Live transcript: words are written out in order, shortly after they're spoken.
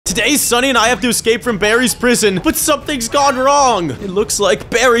Today, Sunny and I have to escape from Barry's prison, but something's gone wrong. It looks like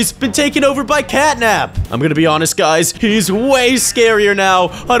Barry's been taken over by CATNAP. I'm gonna be honest, guys. He's way scarier now.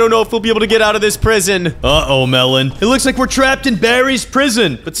 I don't know if we'll be able to get out of this prison. Uh-oh, Melon. It looks like we're trapped in Barry's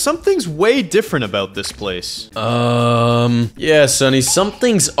prison, but something's way different about this place. Yeah, Sunny,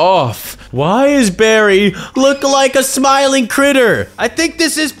 something's off. Why is Barry look like a smiling critter? I think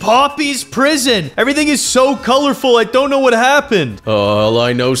this is Poppy's prison. Everything is so colorful, I don't know what happened. All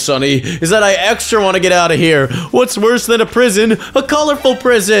I know, Sunny, is that I extra want to get out of here. What's worse than a prison? A colorful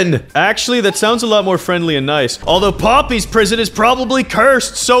prison. Actually, that sounds a lot more friendly and nice. Although Poppy's prison is probably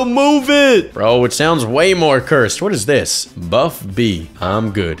cursed, so move it. Bro, it sounds way more cursed. What is this? Buff B.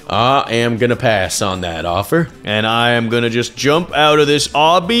 I'm good. I am gonna pass on that offer. And I am gonna just jump out of this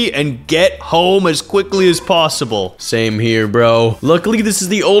obby and get home as quickly as possible. Same here, bro. Luckily, this is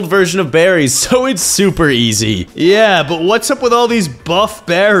the old version of Barry's, so it's super easy. Yeah, but what's up with all these buff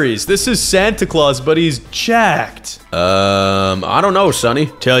berries? This is Santa Claus, but he's jacked. I don't know, Sonny.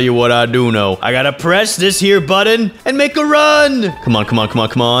 Tell you what I do know. I gotta press this here button and make a run. Come on, come on, come on,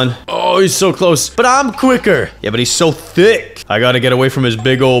 come on. Oh, he's so close, but I'm quicker. Yeah, but he's so thick. I gotta get away from his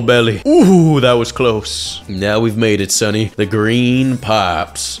big old belly. Ooh, that was close. Now we've made it, Sonny. The green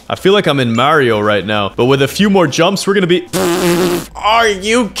pops. I feel like I'm in Mario right now, but with a few more jumps, we're gonna be... Are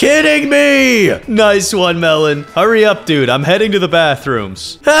you kidding me? Nice one, Melon. Hurry up, dude. I'm heading to the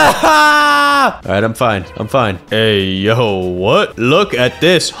bathrooms. All right, I'm fine. I'm fine. Hey, yo, what? Look at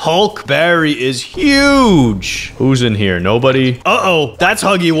this. Hulk Barry is huge. Who's in here? Nobody? Uh-oh, that's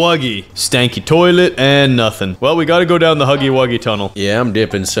Huggy Wuggy. Stanky toilet and nothing. Well, we gotta go down the Huggy Wuggy tunnel. Yeah, I'm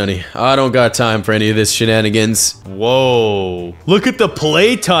dipping, Sonny. I don't got time for any of this shenanigans. Whoa. Look at the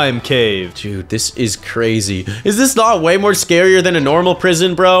playtime cave. Dude, this is crazy. Is this not way more scarier than a normal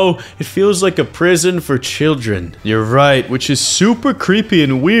prison, bro? It feels like a prison for children. You're right, which is super creepy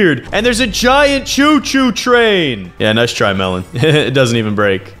and weird. And there's a giant choo-choo train. Yeah, nice try, Melon. It doesn't even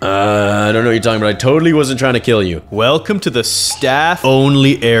break. I don't know what you're talking about. I totally wasn't trying to kill you. Welcome to the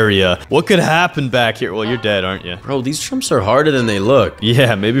staff-only area. What could happen back here? Well, you're dead, aren't you? Bro, these jumps are harder than they look.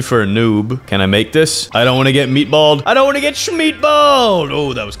 Yeah, maybe for a noob. Can I make this? I don't want to get meatballed. I don't want to get schmeatballed.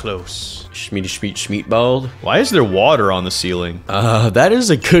 Oh, that was close. Schmeatballed? Why is there water on the ceiling? That is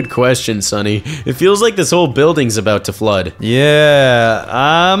a good question, Sonny. It feels like this whole building's about to flood. Yeah,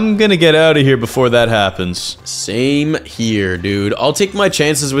 I'm gonna get out of here before that happens. Same here, dude. I'll take my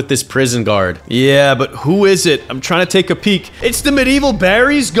chances with this prison guard. Yeah, but who is it? I'm trying to take a peek. It's the medieval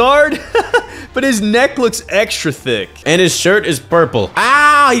Barry's guard? But his neck looks extra thick. And his shirt is purple.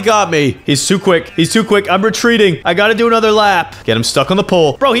 Ah, he got me. He's too quick. He's too quick. I'm retreating. I gotta do another lap. Get him stuck on the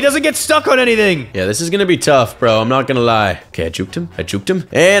pole. Bro, he doesn't get stuck on anything. Yeah, this is gonna be tough, bro. I'm not gonna lie. Okay, I juked him. I juked him.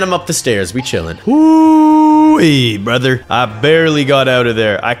 And I'm up the stairs. We chilling. Ooh-wee, brother. I barely got out of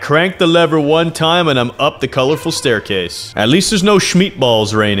there. I cranked the lever one time and I'm up the colorful staircase. At least there's no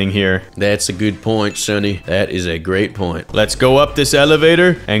schmeatballs raining here. That's a good point, Sonny. That is a great point. Let's go up this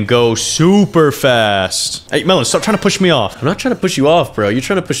elevator and go super fast. Hey, Melon, stop trying to push me off. I'm not trying to push you off, bro. You're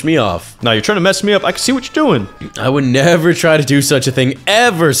trying to push me off. No, you're trying to mess me up. I can see what you're doing. I would never try to do such a thing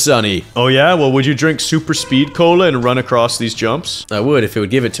ever, Sonny. Oh, yeah? Well, would you drink super speed cola and run across these jumps? I would if it would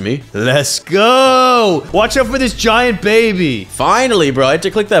give it to me. Let's go. Watch out for this giant baby. Finally, bro. I had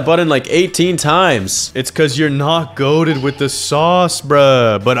to click that button like 18 times. It's because you're not goated with the sauce,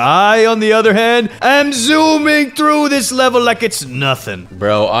 bruh. But I, on the other hand, am zooming through this level like it's nothing.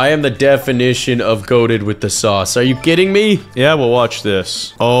 Bro, I am the definition of goated with the sauce. Are you kidding me? Yeah, well, watch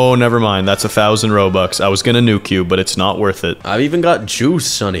this. Oh, never mind. That's 1,000 Robux. I was gonna nuke you, but it's not worth it. I've even got juice,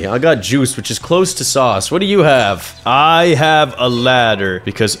 Sonny. I got juice, which is close to sauce. What do you have? I have a ladder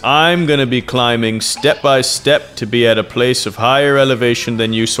because I'm gonna be climbing step by step to be at a place of higher elevation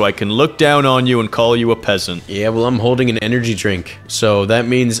than you so I can look down on you and call you a peasant. Yeah, well, I'm holding an energy drink. So that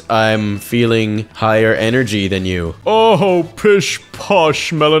means I'm feeling higher energy than you. Oh, pish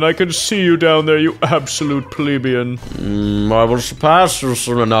posh, Melon. I can see you down there, you absolute plebeian. I will surpass you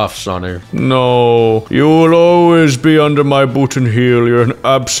soon enough, Sonny. No, you will always be under my boot and heel. You're an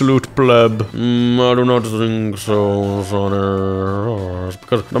absolute pleb. I do not think so, Sonny.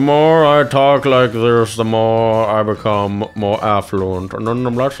 Because the more I talk like this, the more I become more affluent. And then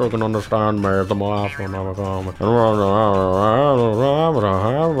the less you can understand me, the more affluent I become.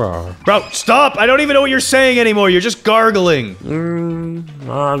 Bro, stop! I don't even know what you're saying anymore. You're just gargling.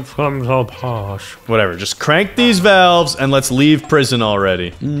 I've come so posh. Whatever, just crank these valves and let's leave prison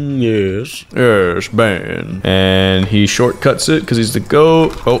already. Yes. Yes, man. And he shortcuts it because he's the goat.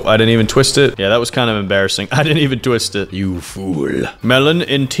 go. Oh, I didn't even twist it. Yeah, that was kind of embarrassing. I didn't even twist it. You fool. Melon,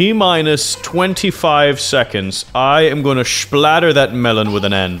 in T-minus 25 seconds, I am gonna splatter that melon with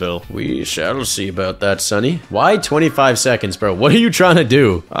an anvil. We shall see about that, Sonny. Why 25 seconds, bro? What are you trying to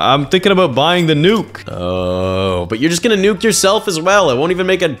do? I'm thinking about buying the nuke. Oh, but you're just gonna nuke yourself as well. It won't even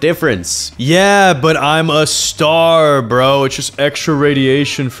make a difference. Yeah, but I'm a star, bro. It's just extra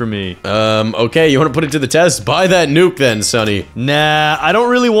radiation for me. Okay, you want to put it to the test? Buy that nuke then, Sonny. Nah, I don't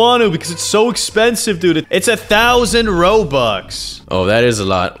really want to because it's so expensive, dude. It's 1,000 Robux. Oh, that is a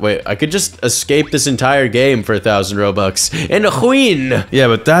lot. Wait, I could just escape this entire game for 1,000 Robux. And a queen! Yeah,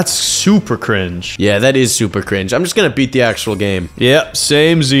 but that's super cringe. Yeah, that is super cringe. I'm just gonna beat the actual game. Yep,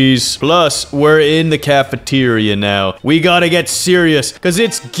 same Z's. Plus, we're in the cafeteria now. We gotta get serious, because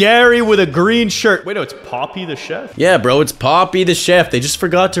it's Gary with a green shirt. Wait, no, it's Poppy the chef? Yeah, bro, it's Poppy the chef. They just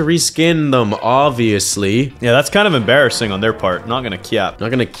forgot to reskin them, obviously. Yeah, that's kind of embarrassing on their part. Not gonna cap. Not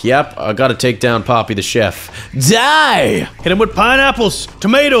gonna cap? I gotta take down Poppy the chef. Die! Hit him with pineapples,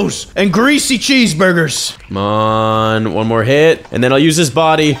 tomatoes, and greasy cheeseburgers. Come on, one more hit, and then I'll use this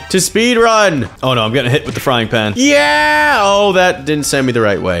body to speed run. Oh no, I'm getting hit with the frying pan. Yeah! Oh, that didn't send me the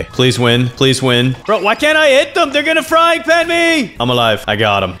right way. Please win, please win. Bro, why can't I hit them? They're gonna frying pan me! I'm alive, I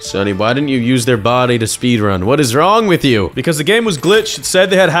got him. Sonny, why didn't you use their body to speed run? What is wrong with you? Because the game was glitched, it said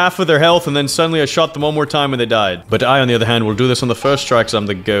they had half of their health, and then suddenly I shot them one more time and they died. But I, on the other hand, will do this on the first try because I'm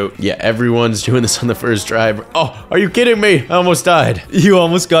the GOAT. Yeah, everyone's doing this on the first try. Oh, are you kidding me? I almost died. You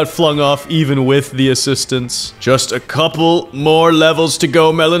almost got flung off even with the assistance. Just a couple more levels to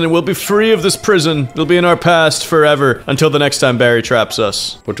go, Melon, and we'll be free of this prison. It'll be in our past forever until the next time Barry traps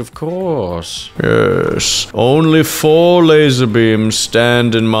us. But of course. Yes. Only 4 laser beams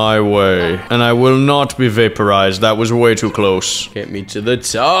stand in my way, and I will not be vaporized. That was way too close. Get me to the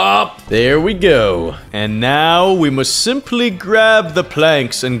top. There we go. And now we must simply grab the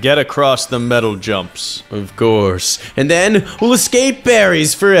planks and get across the metal jumps. Of course. And then we'll escape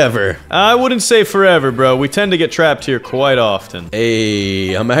Barry's forever. I wouldn't say forever, bro. We tend to get trapped here quite often.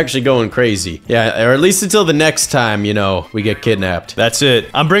 Hey, I'm actually going crazy. Yeah, or at least until the next time, you know, we get kidnapped. That's it.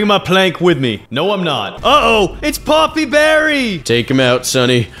 I'm bringing my plank with me. No, I'm not. Uh-oh, it's Poppy Barry. Take him out,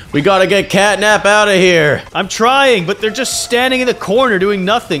 Sonny. We gotta get CATNAP out of here. I'm trying, but they're just standing in the corner doing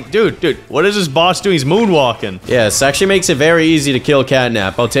nothing. Dude, what is this boss doing? He's moonwalking. Yeah, this actually makes it very easy to kill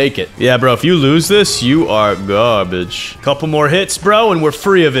CATNAP. I'll take it. Yeah, bro, if you lose this, you are garbage. Couple more hits, bro, and we're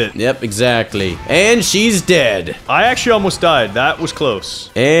free of it. Yep, exactly. And she's dead. I actually almost died. That was close.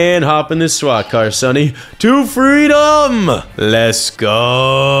 And hop in this SWAT car, Sonny. To freedom! Let's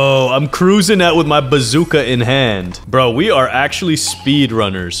go. I'm cruising out with my bazooka in hand. Bro, we are actually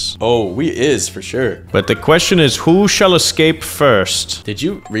speedrunners. Oh, we is, for sure. But the question is, who shall escape first? Did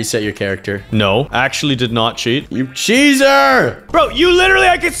you reset your character? No, actually did not cheat. You cheeser! Bro, you literally,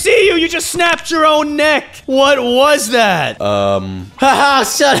 I could see you. You just snapped your own neck. What was that? Haha,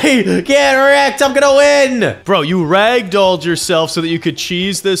 Sonny! Get wrecked! I'm gonna win! Bro, you ragdolled yourself so that you could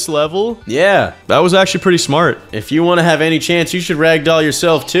cheese this level? Yeah. That was actually pretty smart. If you want to have any chance, you should ragdoll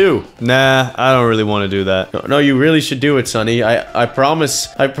yourself too. Nah, I don't really want to do that. No, you really should do it, Sonny. I promise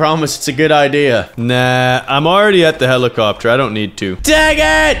it's a good idea. Nah, I'm already at the helicopter. I don't need to. Dang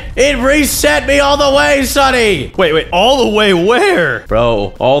it! It reset me all the way, Sonny! Wait, all the way where?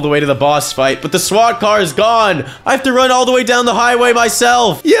 Bro, all the way to the boss fight, but the SWAT car is gone. I have to run all the way down the highway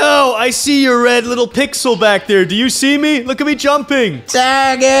myself. Yo, I see your red little pixel back there. Do you see me? Look at me jumping.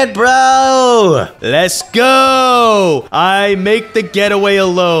 Dang it, bro! Let's go! I make the getaway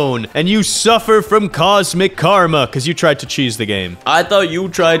alone, and you suffer from cosmic karma because you tried to cheese the game. I thought you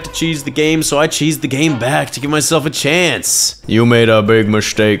tried to cheese the game, so I cheesed the game back to give myself a chance. You made a big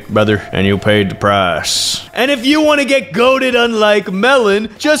mistake, brother, and you paid the price. And if you want to get goated unlike Melon,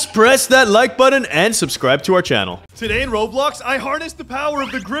 just press that like button and subscribe to our channel. Today in Roblox, I harnessed the power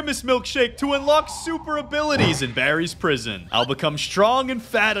of the Grimace milkshake to unlock super abilities in Barry's prison. I'll become strong and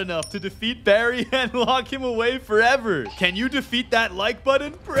fat enough to defeat Barry and lock him away forever. Can you defeat that like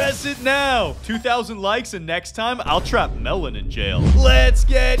button? Press it now. 2,000 likes and next time, I'll trap Melon in jail. Let's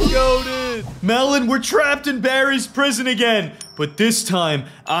get goated. Melon, we're trapped in Barry's prison again. But this time,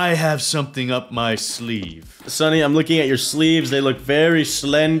 I have something up my sleeve. Sonny, I'm looking at your sleeves. They look very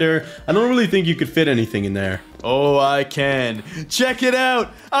slender. I don't really think you could fit anything in there. Oh, I can. Check it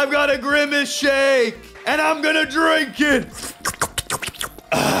out. I've got a Grimace shake, and I'm gonna drink it.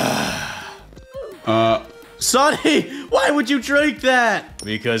 Sonny, why would you drink that?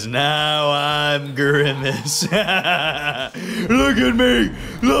 Because now I'm Grimace. Look at me.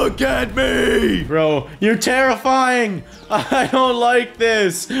 Look at me. Bro, you're terrifying. I don't like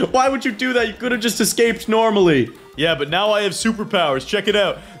this. Why would you do that? You could have just escaped normally. Yeah, but now I have superpowers. Check it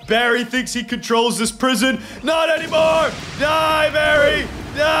out. Barry thinks he controls this prison. Not anymore! Die, Barry!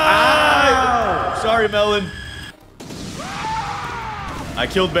 Die! Ow! Sorry, Melon. I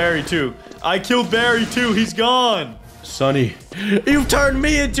killed Barry, too. He's gone. Sonny, you've turned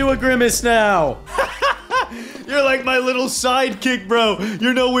me into a grimace now. You're like my little sidekick, bro.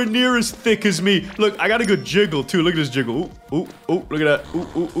 You're nowhere near as thick as me. Look, I got a good jiggle, too. Look at this jiggle. Ooh, ooh, ooh. Look at that.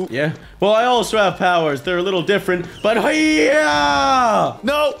 Ooh, ooh, ooh. Yeah. Well, I also have powers. They're a little different, but yeah!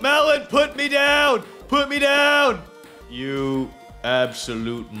 No, Melon, put me down. Put me down. You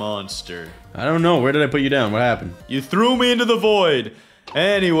absolute monster. I don't know. Where did I put you down? What happened? You threw me into the void.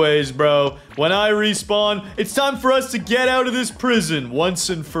 Anyways, bro, when I respawn, it's time for us to get out of this prison once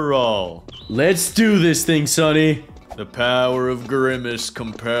and for all. Let's do this thing, Sonny. The power of Grimace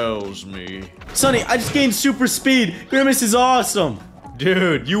compels me. Sonny, I just gained super speed. Grimace is awesome.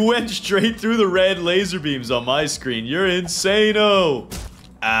 Dude, you went straight through the red laser beams on my screen. You're insane-o.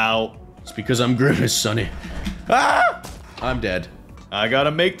 Ow. It's because I'm Grimace, Sonny. Ah! I'm dead. I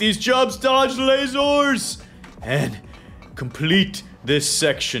gotta make these jumps, dodge lasers, and complete this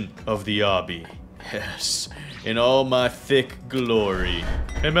section of the obby. Yes, in all my thick glory.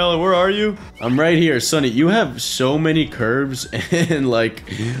 Hey, Melon, where are you? I'm right here, Sonny. You have so many curves and, like,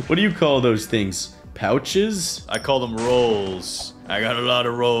 what do you call those things? Pouches? I call them rolls. I got a lot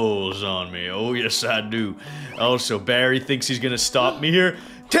of rolls on me. Oh, yes, I do. Also, Barry thinks he's gonna stop me here.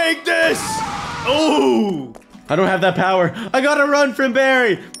 Take this! Oh! I don't have that power. I gotta run from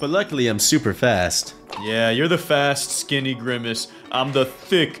Barry. But luckily, I'm super fast. Yeah, you're the fast, skinny Grimace. I'm the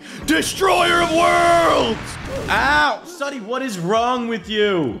thick destroyer of worlds! Ow! Sonny, what is wrong with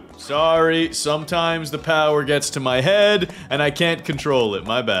you? Sorry, sometimes the power gets to my head, and I can't control it.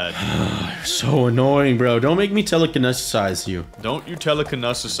 My bad. You're so annoying, bro. Don't make me telekinesize you. Don't you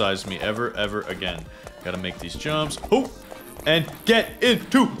telekinesize me ever, ever again. Gotta make these jumps. Oh! And get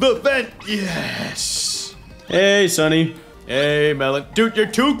into the vent! Yes! Hey, Sonny. Hey, Melon. Dude, you're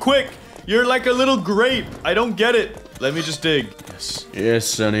too quick! You're like a little grape. I don't get it. Let me just dig. Yes. Yes,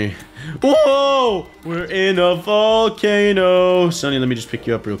 Sonny. Whoa! We're in a volcano. Sonny, let me just pick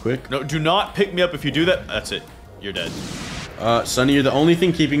you up real quick. No, do not pick me up. If you do that, that's it. You're dead. Sonny, you're the only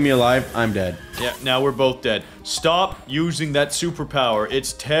thing keeping me alive. I'm dead. Yeah, now we're both dead. Stop using that superpower.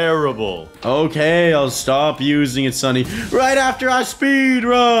 It's terrible. Okay, I'll stop using it, Sonny. Right after I speed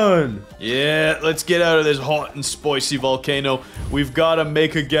run. Yeah, let's get out of this hot and spicy volcano. We've got to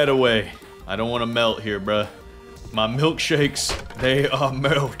make a getaway. I don't want to melt here, bruh. My milkshakes, they are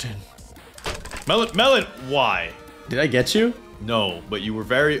melting. Melon, why? Did I get you? No, but you were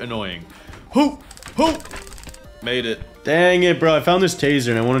very annoying. Hoop! Made it. Dang it, bro. I found this taser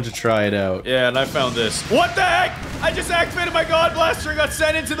and I wanted to try it out. Yeah, and I found this. What the heck? I just activated my God Blaster and got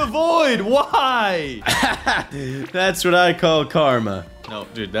sent into the void. Why? That's what I call karma. No,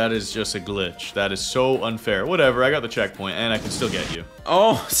 dude, that is just a glitch. That is so unfair. Whatever, I got the checkpoint and I can still get you.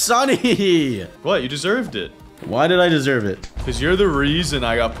 Oh, Sonny! What? You deserved it. Why did I deserve it? Because you're the reason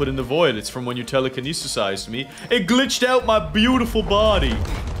I got put in the void. It's from when you telekinesized me. It glitched out my beautiful body.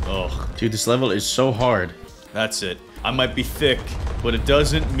 Ugh. Dude, this level is so hard. That's it. I might be thick, but it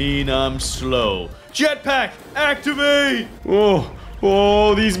doesn't mean I'm slow. Jetpack, activate!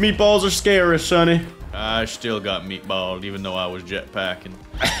 Oh, these meatballs are scary, Sonny. I still got meatballed, even though I was jetpacking.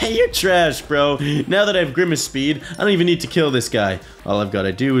 You're trash, bro. Now that I have Grimace speed, I don't even need to kill this guy. All I've got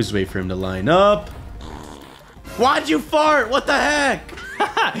to do is wait for him to line up. Why'd you fart? What the heck?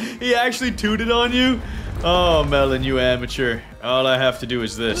 He actually tooted on you? Oh, Melon, you amateur. All I have to do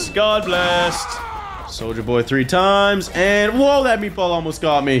is this. God blast! Soldier Boy 3 times, and whoa, that meatball almost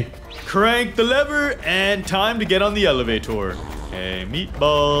got me. Crank the lever, and time to get on the elevator. Hey,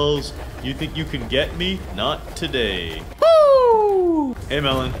 meatballs, you think you can get me? Not today. Woo! Hey,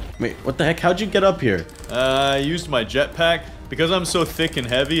 Melon. Wait, what the heck? How'd you get up here? I used my jetpack. Because I'm so thick and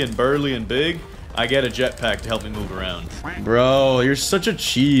heavy and burly and big, I get a jetpack to help me move around. Bro, you're such a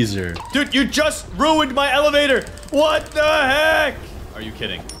cheeser. Dude, you just ruined my elevator! What the heck? Are you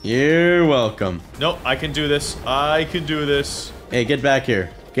kidding? You're welcome. Nope, I can do this. I can do this. Hey, get back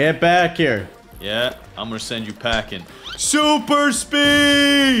here. Get back here. Yeah, I'm gonna send you packing. Super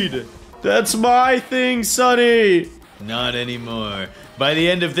speed! That's my thing, Sonny. Not anymore. By the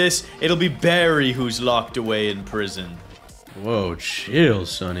end of this, it'll be Barry who's locked away in prison. Whoa, chill,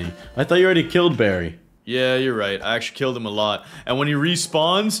 Sonny. I thought you already killed Barry. Yeah, you're right. I actually killed him a lot. And when he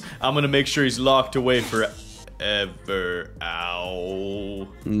respawns, I'm gonna make sure he's locked away forever. Ow.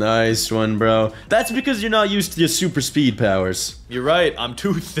 Nice one, bro. That's because you're not used to your super speed powers. You're right. I'm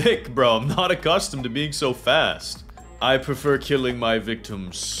too thick, bro. I'm not accustomed to being so fast. I prefer killing my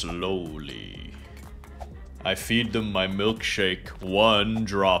victims slowly. I feed them my milkshake 1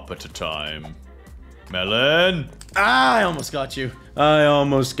 drop at a time. Melon! Ah, I almost got you. I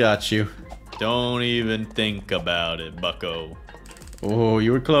almost got you. Don't even think about it, bucko. Oh,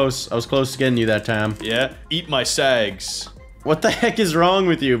 you were close. I was close to getting you that time. Yeah? Eat my sags. What the heck is wrong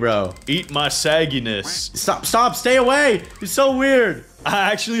with you, bro? Eat my sagginess. Stop, stay away! You're so weird!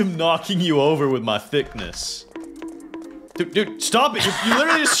 I actually am knocking you over with my thickness. Dude, stop it! You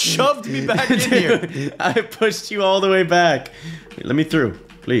literally just shoved me back in here. I pushed you all the way back. Wait, let me through.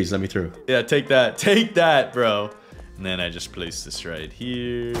 Please, let me through. Yeah, take that. Take that, bro. And then I just place this right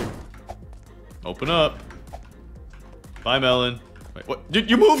here. Open up. Bye, Melon. Wait, what? Dude,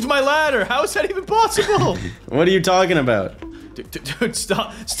 you moved my ladder! How is that even possible? What are you talking about? Dude,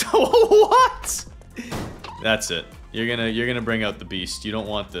 stop. What? That's it. You're gonna bring out the beast. You don't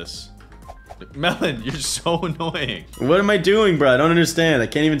want this. Melon, you're so annoying. What am I doing, bro? I don't understand. I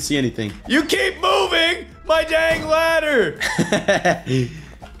can't even see anything. You keep moving my dang ladder!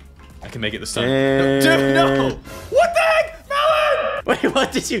 I can make it this time. No, dude, no! What the heck? Melon!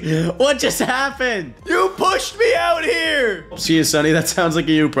 Wait, what just happened? You pushed me out here! See you, Sonny. That sounds like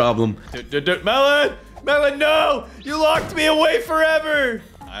a you problem. Melon! Melon, no! You locked me away forever!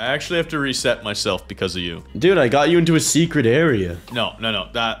 I actually have to reset myself because of you. Dude, I got you into a secret area. No.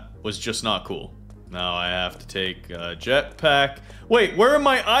 That was just not cool. Now I have to take a jetpack. Wait, where are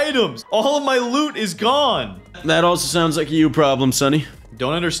my items? All of my loot is gone. That also sounds like a you problem, Sonny.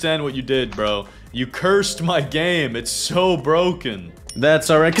 Don't understand what you did, bro. You cursed my game. It's so broken. That's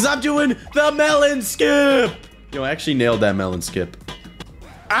alright, because I'm doing the melon skip! Yo, I actually nailed that melon skip.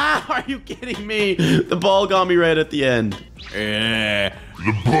 Ah, are you kidding me? The ball got me right at the end. The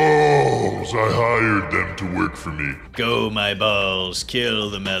balls! I hired them to work for me. Go, my balls. Kill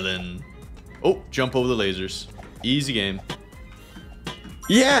the melon. Oh, jump over the lasers. Easy game.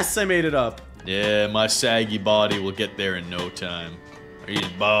 Yes, I made it up. Yeah, my saggy body will get there in no time. These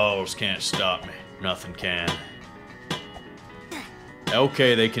balls can't stop me. Nothing can.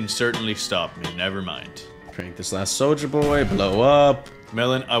 Okay, they can certainly stop me. Never mind. Crank this last soldier boy, blow up.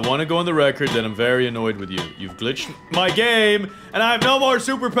 Melon, I want to go on the record that I'm very annoyed with you. You've glitched my game, and I have no more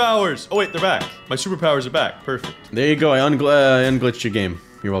superpowers. Oh wait, they're back. My superpowers are back. Perfect. There you go. I unglitched your game.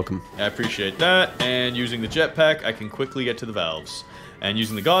 You're welcome. I appreciate that. And using the jetpack, I can quickly get to the valves. And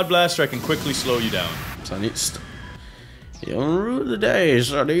using the God Blaster, I can quickly slow you down. Sonny, you rue the day,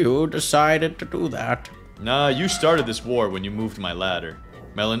 Sonny, who decided to do that. Nah, you started this war when you moved my ladder.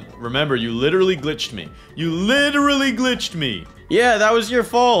 Melon, remember, you literally glitched me. You literally glitched me. Yeah, that was your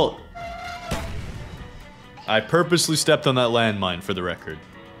fault. I purposely stepped on that landmine for the record.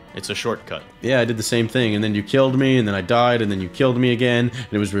 It's a shortcut. Yeah, I did the same thing, and then you killed me, and then I died, and then you killed me again,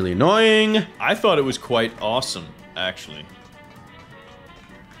 and it was really annoying. I thought it was quite awesome, actually.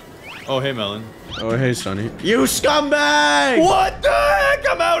 Oh, hey, Melon. Oh, hey, Sonny. You scumbag! What the heck?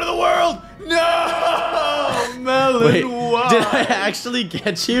 I'm out of the world! No! Melon, Wait, why? did I actually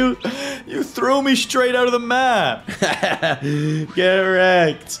get you? You threw me straight out of the map. Get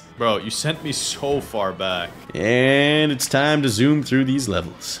wrecked. Bro, you sent me so far back. And it's time to zoom through these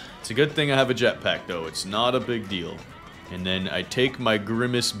levels. It's a good thing I have a jetpack, though. It's not a big deal. And then I take my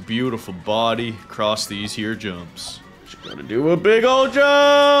grimace, beautiful body across these here jumps. Just gotta do a big old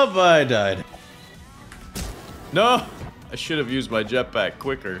jump. I died. No! I should have used my jetpack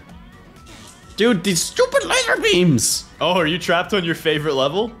quicker. Dude, these stupid laser beams! Oh, are you trapped on your favorite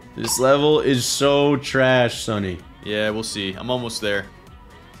level? This level is so trash, Sonny. Yeah, we'll see. I'm almost there.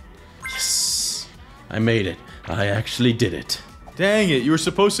 Yes! I made it. I actually did it. Dang it, you were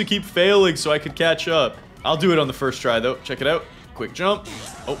supposed to keep failing so I could catch up. I'll do it on the first try, though. Check it out. Quick jump.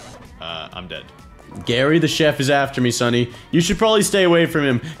 Oh, I'm dead. Gary the chef is after me, Sonny. You should probably stay away from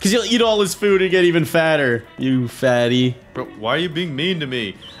him, because he'll eat all his food and get even fatter. You fatty. Bro, why are you being mean to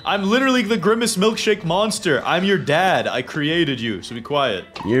me? I'm literally the Grimace Milkshake Monster. I'm your dad. I created you, so be quiet.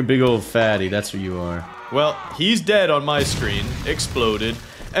 You're a big old fatty, that's what you are. Well, he's dead on my screen. Exploded.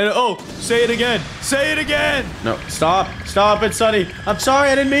 And oh, say it again. Say it again. No, stop. Stop it, Sonny. I'm sorry,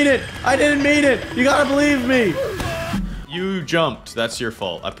 I didn't mean it. I didn't mean it. You gotta believe me. You jumped. That's your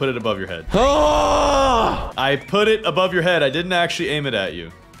fault. I put it above your head. Oh! I put it above your head. I didn't actually aim it at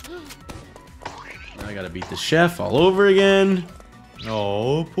you. Now I gotta beat the chef all over again.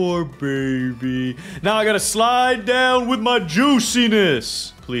 Oh, poor baby. Now I gotta slide down with my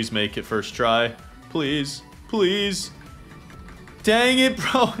juiciness. Please make it first try. Please. Please. Dang it,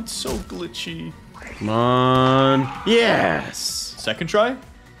 bro. It's so glitchy. Come on. Yes! Second try?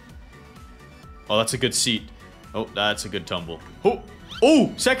 Oh, that's a good seat. Oh, that's a good tumble. Oh,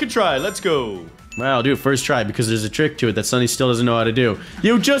 oh, second try. Let's go. Well, I'll do it first try because there's a trick to it that Sonny still doesn't know how to do.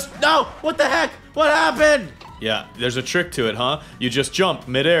 You just... No! What the heck? What happened? Yeah, there's a trick to it, huh? You just jump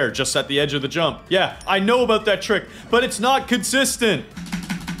midair, just at the edge of the jump. Yeah, I know about that trick, but it's not consistent.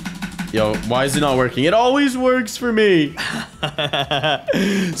 Yo, why is it not working? It always works for me.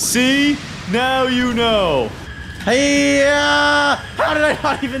 See? Now you know. Hey, how did I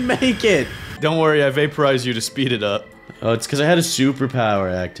not even make it? Don't worry, I vaporized you to speed it up. Oh, it's because I had a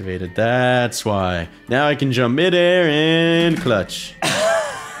superpower activated. That's why. Now I can jump midair and clutch.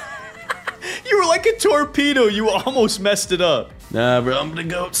 You were like a torpedo. You almost messed it up. Nah, bro, I'm gonna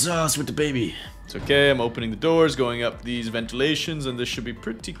goat sauce with the baby. It's okay. I'm opening the doors, going up these ventilations, and this should be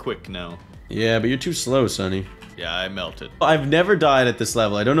pretty quick now. Yeah, but you're too slow, Sonny. Yeah, I melted. I've never died at this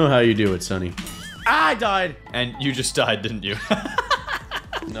level. I don't know how you do it, Sonny. I died! And you just died, didn't you?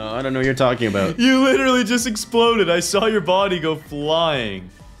 No, I don't know what you're talking about. You literally just exploded. I saw your body go flying.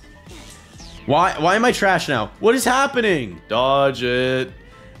 Why am I trash now? What is happening? Dodge it.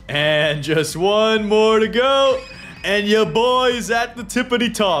 And just one more to go. And your boy's at the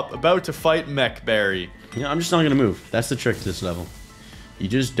tippity top, about to fight Mech Barry. Yeah, I'm just not gonna move. That's the trick to this level. You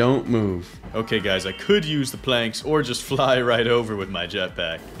just don't move. Okay, guys, I could use the planks or just fly right over with my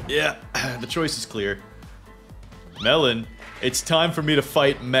jetpack. Yeah, the choice is clear. Melon, it's time for me to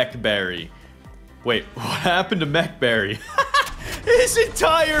fight Mech Barry. Wait, what happened to Mech Barry? His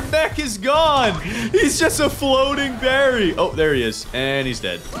entire mech is gone! He's just a floating berry! Oh, there he is. And he's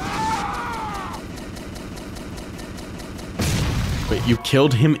dead. Wait, you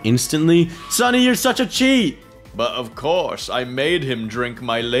killed him instantly? Sonny, you're such a cheat! But of course, I made him drink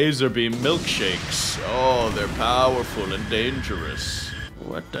my laser beam milkshakes. Oh, they're powerful and dangerous.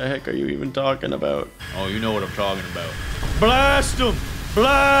 What the heck are you even talking about? Oh, you know what I'm talking about. Blast him!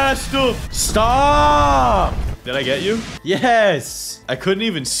 Blast him! Stop! Did I get you? Yes! I couldn't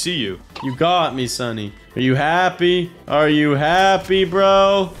even see you. You got me, Sonny. Are you happy? Are you happy,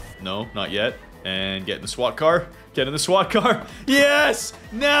 bro? No, not yet. And get in the SWAT car. Get in the SWAT car. Yes!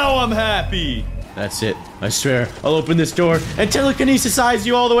 Now I'm happy! That's it. I swear, I'll open this door and telekinesisize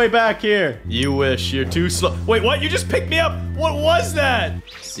you all the way back here. You wish. You're too slow. Wait, what? You just picked me up? What was that?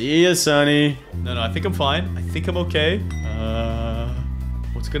 See ya, Sonny. No, I think I'm fine. I think I'm okay.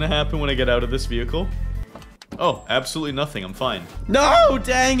 What's gonna happen when I get out of this vehicle? Oh, absolutely nothing. I'm fine. No,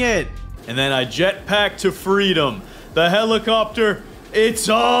 dang it! And then I jetpack to freedom. The helicopter, it's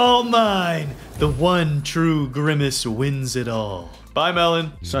all mine. The one true Grimace wins it all. Bye,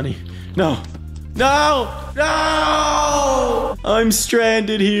 Melon. Sonny, no. No! No! I'm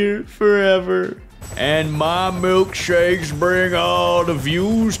stranded here forever. And my milkshakes bring all the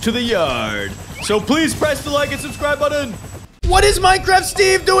views to the yard. So please press the like and subscribe button. What is Minecraft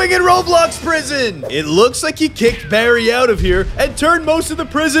Steve doing in Roblox prison? It looks like he kicked Barry out of here and turned most of the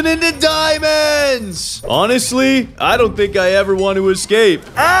prison into diamonds. Honestly, I don't think I ever want to escape.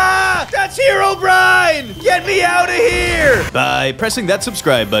 Ah! That's Herobrine! Get me out of here! By pressing that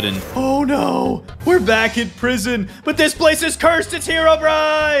subscribe button. Oh no! We're back in prison, but this place is cursed. It's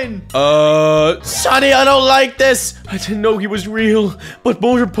Herobrine! Sonny, I don't like this. I didn't know he was real, but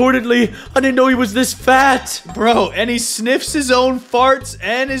more importantly, I didn't know he was this fat. Bro, and he sniffs his own farts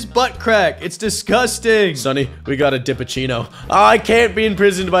and his butt crack. It's disgusting. Sonny, we got a Dippuccino. I can't be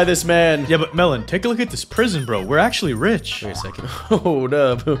imprisoned by this man. Yeah, but Melon, take a look at this prison, bro. We're actually rich. Wait a second. Hold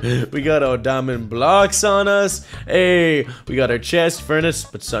up. We got our diamond blocks on us. Hey, we got our chest, furnace,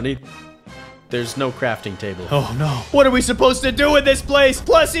 but Sonny, there's no crafting table. Oh no. What are we supposed to do with this place?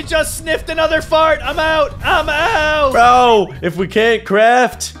 Plus, he just sniffed another fart. I'm out. I'm out. Bro, if we can't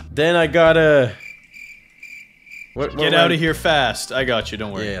craft, then I gotta... Get out of here fast. I got you,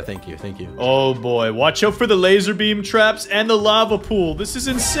 don't worry. Yeah, thank you, thank you. Oh boy, watch out for the laser beam traps and the lava pool. This is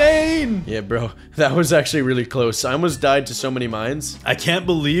insane. Yeah, bro, that was actually really close. I almost died to so many mines. I can't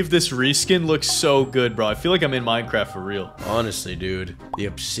believe this reskin looks so good, bro. I feel like I'm in Minecraft for real. Honestly, dude, the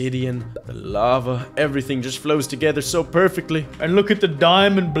obsidian, the lava, everything just flows together so perfectly. And look at the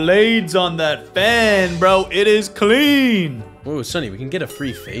diamond blades on that fan, bro. It is clean. Whoa, Sonny, we can get a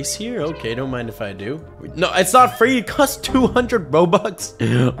free face here? Okay, don't mind if I do. No, it's not free. It costs 200 Robux.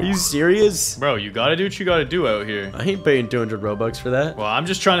 Are you serious? Bro, you gotta do what you gotta do out here. I ain't paying 200 Robux for that. Well, I'm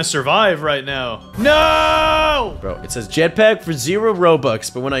just trying to survive right now. No! Bro, it says jetpack for 0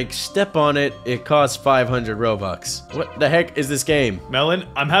 Robux, but when I step on it, it costs 500 Robux. What the heck is this game? Melon,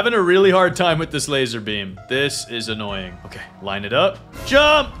 I'm having a really hard time with this laser beam. This is annoying. Okay, line it up.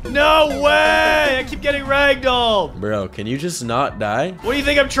 Jump! No way! I keep getting ragdolled. Bro, can you just just not die? What do you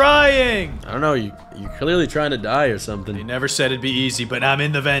think I'm trying? I don't know, you're clearly trying to die or something. He never said it'd be easy, but I'm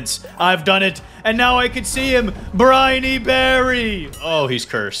in the vents. I've done it, and now I can see him. Briny Berry. Oh, he's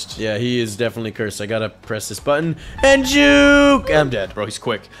cursed. Yeah, he is definitely cursed. I gotta press this button and juke. I'm dead. Bro, he's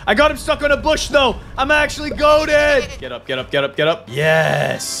quick. I got him stuck on a bush, though. I'm actually goated. Get up, get up, get up, get up.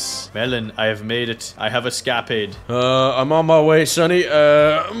 Yes. Melon, I have made it. I have escapade. I'm on my way, Sonny.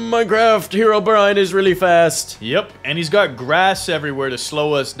 Minecraft Hero Brian is really fast. Yep, and he's got grass everywhere to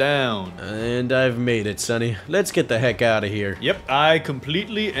slow us down. And I've made it, Sonny. Let's get the heck out of here. Yep, I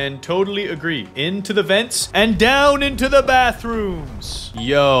completely and totally agree. Into the vents and down into the bathrooms.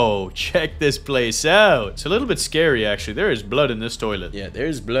 Yo, check this place out. It's a little bit scary, actually. There is blood in this toilet. Yeah,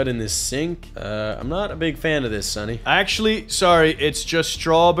 there's blood in this sink. I'm not a big fan of this, Sonny. Actually, sorry, it's just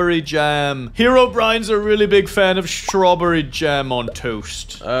strawberry jam. Hero Brian's a really big fan of strawberry jam on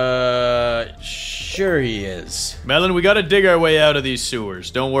toast. Sure he is. Melon, we gotta dig our way out of these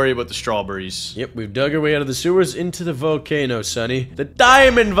sewers. Don't worry about the strawberries. Yep, we've dug our way out of the sewers into the volcano, Sonny. The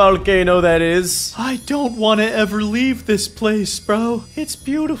diamond volcano, that is. I don't want to ever leave this place, bro. It's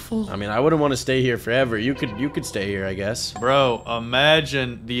beautiful. I mean, I wouldn't want to stay here forever. You could stay here, I guess. Bro,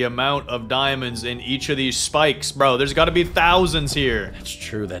 imagine the amount of diamonds in each of these spikes, bro. There's got to be thousands here. That's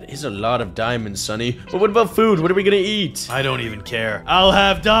true. That is a lot of diamonds, Sonny. But what about food? What are we gonna eat? I don't even care. I'll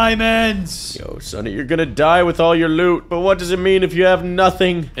have diamonds. Yo, Sonny, you're gonna die with all your loot. But what does it mean if you have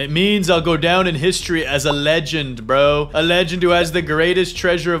nothing? It means I'll go down in history as a legend, bro. A legend who has the greatest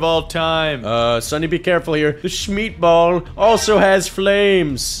treasure of all time. Sonny, be careful here. The Schmeat ball also has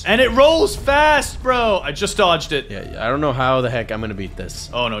flames. And it rolls fast, bro. I just dodged it. Yeah, I don't know how the heck I'm gonna beat this.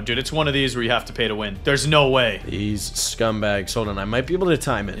 Oh, no, dude. It's one of these where you have to pay to win. There's no way. These scumbags. Hold on, I might be able to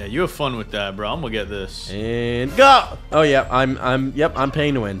time it. Yeah, you have fun with that, bro. I'm gonna get this. And go! Oh, yeah, I'm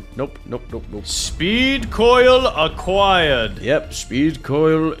paying to win. Nope. Speed coil acquired. Yep, speed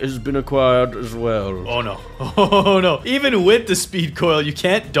coil has been acquired as well. Oh, no. Oh, no. Even with the speed coil, you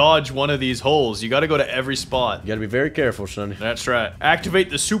can't dodge one of these holes. You gotta go to every spot. You gotta be very careful, Sonny. That's right. Activate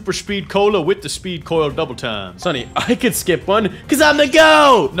the super speed cola with the speed coil double time. Sonny, I could skip one, because I'm the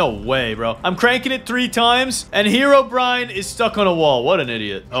GOAT! No way, bro. I'm cranking it 3 times, and Hero Brian is stuck on a wall. What an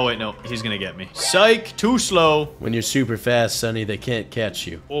idiot. Oh, wait, no. He's gonna get me. Psych, too slow. When you're super fast, Sonny, they can't catch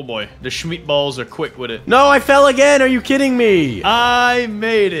you. Oh, boy. The Schmeat balls are quick with it. No, I fell again! Are you kidding me? I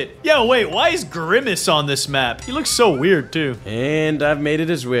made it. Yo, wait. Why is Grimace on this map? He looks so weird, too. And I've made it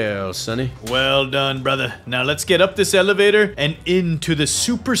as well, Sonny. Well done, brother. Now let's get up this elevator and into the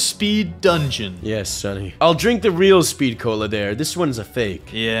super speed dungeon. Yes, Sonny. I'll drink the real speed cola there. This one's a fake.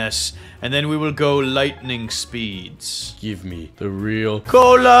 Yes, and then we will go lightning speeds. Give me the real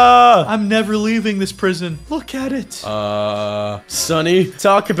cola! I'm never leaving this prison. Look at it. Sonny,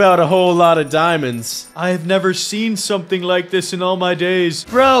 talk about a whole lot of diamonds. I've never seen something like this in all my days.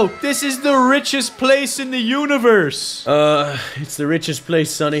 Bro, this is the richest place in the universe. It's the richest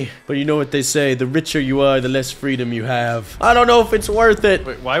place, Sonny. But you know what they say, the richer you are, the less freedom you have. I don't know if it's worth it.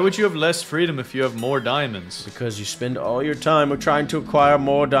 Wait, why would you have less freedom if you have more diamonds? Because you spend all your time trying to acquire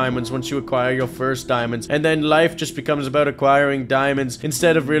more diamonds once you acquire your first diamonds. And then life just becomes about acquiring diamonds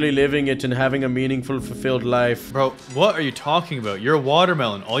instead of really living it and having a meaningful, fulfilled life. Bro, what are you talking about? You're a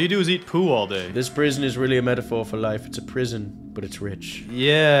watermelon. All you do is eat poo all day. This prison is really a metaphor for life. It's a prison, but it's rich.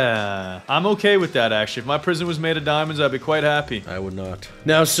 Yeah, I'm okay with that, actually. If my prison was made of diamonds, I'd be quite happy. I would not.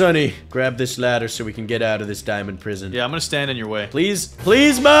 Now, Sonny, grab this ladder so we can get out of this diamond prison. Yeah, I'm gonna stand in your way. Please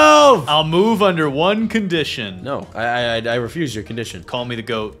move! I'll move under one condition. No, I refuse your condition. Call me the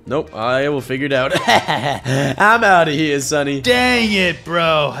GOAT. Nope, I will figure it out. I'm out of here, Sonny. Dang it,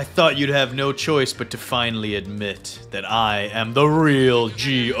 bro. I thought you'd have no choice but to finally admit that I am the real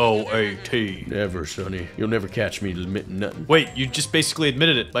GOAT. Never, Sonny. You'll never catch me admitting nothing. Wait, you just basically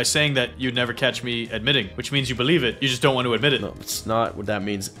admitted it by saying that you'd never catch me admitting, which means you believe it. You just don't want to admit it. No, it's not what that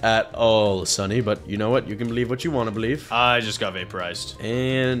means at all, Sonny, but you know what? You can believe what you want to believe. I just got vaporized.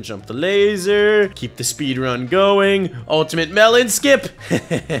 And jump the laser. Keep the speed run going. Ultimate melon skip.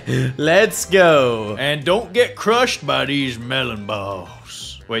 Let's go. And don't get crushed by these melon balls.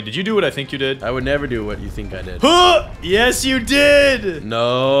 Wait, did you do what I think you did? I would never do what you think I did. Huh! Yes, you did!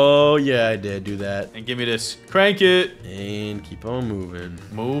 No, yeah, I did do that. And give me this. Crank it. And keep on moving.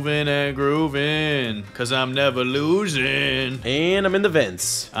 Moving and grooving, cause I'm never losing. And I'm in the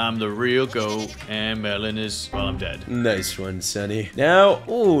vents. I'm the real GOAT, and Melon is, well, I'm dead. Nice one, Sonny. Now,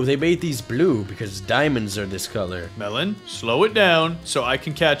 oh, they made these blue because diamonds are this color. Melon, slow it down so I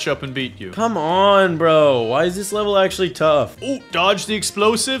can catch up and beat you. Come on, bro. Why is this level actually tough? Oh, dodge the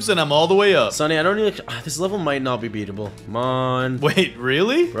explosive. explosives, and I'm all the way up. Sonny, I don't need this level might not be beatable. Come on. Wait,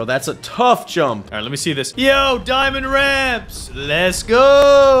 really? Bro, that's a tough jump. All right, let me see this. Yo, diamond ramps. Let's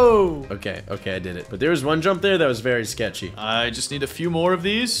go. Okay, I did it. But there was one jump there that was very sketchy. I just need a few more of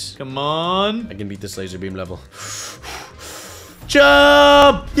these. Come on. I can beat this laser beam level.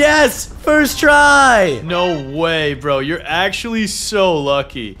 Jump! Yes! First try! No way, bro. You're actually so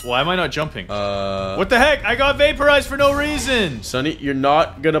lucky. Why am I not jumping? What the heck? I got vaporized for no reason. Sonny, you're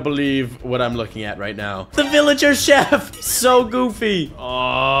not gonna believe what I'm looking at right now. The villager chef! So goofy.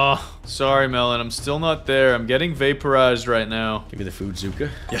 Oh, sorry, Melon. I'm still not there. I'm getting vaporized right now. Give me the food, Zuka.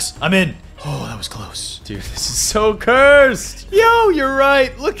 Yes, I'm in. Oh, that was close. Dude, this is so cursed. Yo, you're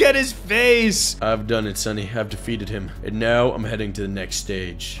right. Look at his face. I've done it, Sonny. I've defeated him. And now I'm heading to the next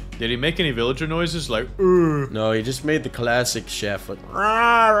stage. Did he make any villager noises like, Ugh? No, he just made the classic chef like,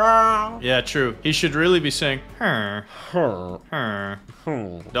 rah, rah. Yeah, true. He should really be saying,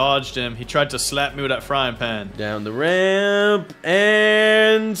 Dodged him. He tried to slap me with that frying pan. Down the ramp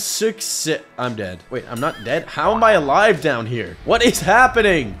and success. I'm dead. Wait, I'm not dead? How am I alive down here? What is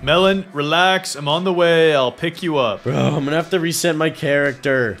happening? Melon, relax. I'm on the way. I'll pick you up. Bro, I'm gonna have to reset my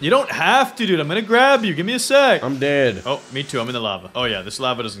character. You don't have to, dude. I'm gonna grab you. Give me a sec. I'm dead. Oh, me too. I'm in the lava. Oh, yeah. This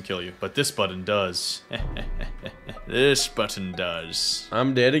lava doesn't kill you, but this button does. This button does.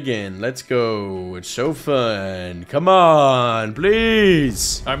 I'm dead again. Let's go. It's so fun. Come on,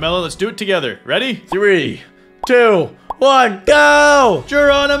 please. All right, Melon, let's do it together. Ready? 3, 2, 1, go!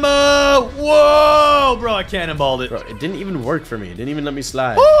 Geronimo! Whoa! Bro, I cannonballed it. Bro, it didn't even work for me. It didn't even let me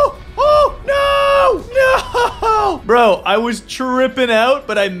slide. Oh! Oh! No! No! Bro, I was tripping out,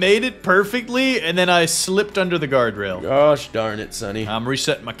 but I made it perfectly, and then I slipped under the guardrail. Gosh darn it, Sonny. I'm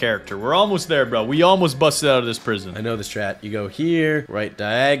resetting my character. We're almost there, bro. We almost busted out of this prison. I know the strat. You go here, right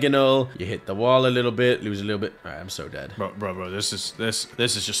diagonal. You hit the wall a little bit, lose a little bit. All right, I'm so dead. Bro, this is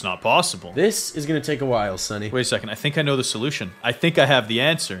just not possible. This is gonna take a while, Sonny. Wait a second. I think I know the solution. I think I have the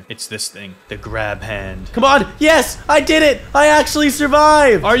answer. It's this thing. The grab hand. Come on. Yes, I did it. I actually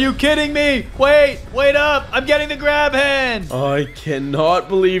survived. Are you kidding me? Wait up. I'm getting the grab hand. I cannot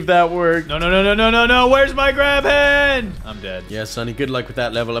believe that worked. No. Where's my grab hand? I'm dead. Yeah, Sonny, good luck with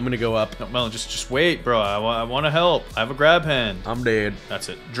that level. I'm gonna go up. No, Melon, just wait, bro. I want to help. I have a grab hand. I'm dead. That's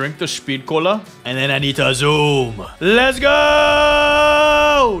it. Drink the speed cola, and then I need to zoom. Let's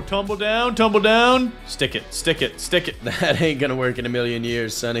go! Tumble down. Stick it. That ain't gonna work in a million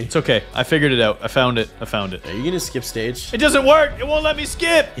years, Sonny. It's okay. I figured it out. I found it. Are you gonna skip stage? It doesn't work. It won't let me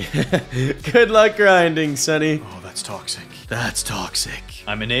skip. Good luck grinding, Sonny. Oh, that's toxic.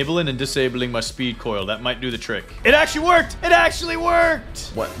 I'm enabling and disabling my speed coil. That might do the trick. It actually worked.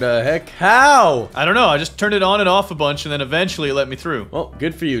 What the heck? How? I don't know. I just turned it on and off a bunch, and then eventually it let me through. Well,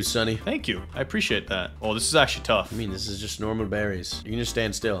 good for you, Sonny. Thank you. I appreciate that. Oh, this is actually tough. I mean, this is just normal berries. You can just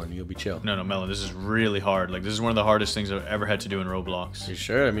stand still and you'll be chill. No, Melon, this is really hard. Like, this is one of the hardest things I've ever had to do in Roblox. You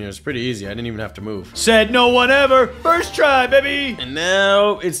sure? I mean, it was pretty easy. I didn't even have to move. Said no one ever. First try, baby. And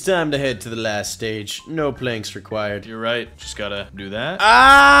now it's time to head to the last stage. No planks required. You're right. Just gotta do that.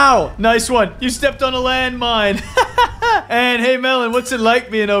 Ow! Nice one. You stepped on a landmine. And hey, Melon, what's it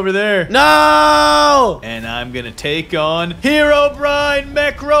like being over there? No! And I'm gonna take on Herobrine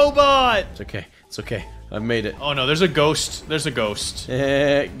Mech Robot. It's okay. I've made it. Oh no, there's a ghost.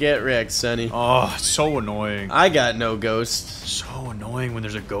 Get wrecked, Sonny. Oh, it's so annoying. I got no ghost. So annoying when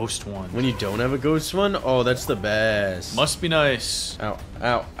there's a ghost one. When you don't have a ghost one? Oh, that's the best. Must be nice. Ow.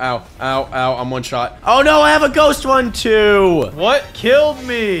 I'm one shot. Oh no, I have a ghost one too. What? Killed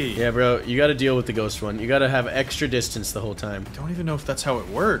me. Yeah, bro, you gotta deal with the ghost one. You gotta have extra distance the whole time. I don't even know if that's how it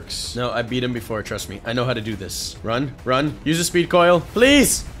works. No, I beat him before, trust me. I know how to do this. Run. Use a speed coil.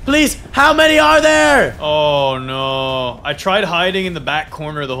 Please, how many are there? Oh no. I tried hiding in the back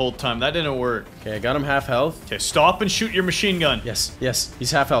corner the whole time. That didn't work. Okay, I got him half health. Okay, stop and shoot your machine gun. Yes.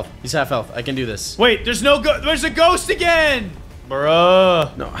 He's half health. I can do this. Wait, there's a ghost again!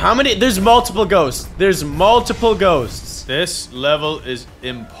 Bruh. No, how many? There's multiple ghosts. This level is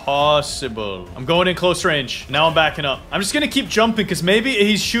impossible. I'm going in close range. Now I'm backing up. I'm just gonna keep jumping because maybe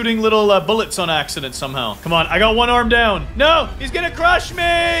he's shooting little bullets on accident somehow. Come on, I got one arm down. No, he's gonna crush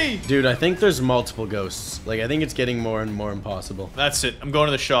me! Dude, I think there's multiple ghosts. Like, I think it's getting more and more impossible. That's it. I'm going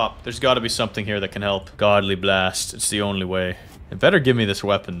to the shop. There's got to be something here that can help. Godly blast. It's the only way. It better give me this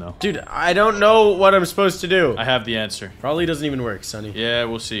weapon, though. Dude, I don't know what I'm supposed to do. I have the answer. Probably doesn't even work, Sonny. Yeah,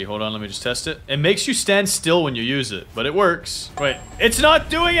 we'll see. Hold on, let me just test it. It makes you stand still when you use it, but it works. Wait, it's not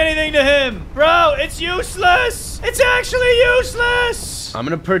doing anything to him! Bro, it's useless! It's actually useless! I'm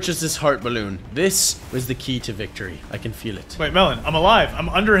gonna purchase this heart balloon. This was the key to victory. I can feel it. Wait, Melon, I'm alive. I'm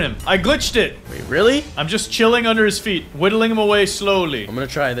under him. I glitched it. Wait, really? I'm just chilling under his feet, whittling him away slowly. I'm gonna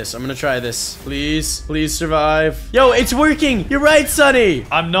try this. I'm gonna try this. Please, please survive. Yo, it's working! You're right, Sonny!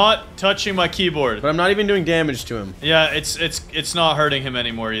 I'm not touching my keyboard. But I'm not even doing damage to him. Yeah, it's not hurting him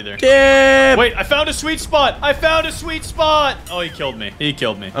anymore either. Damn! Wait, I found a sweet spot! I found a sweet spot! Oh, he killed me. He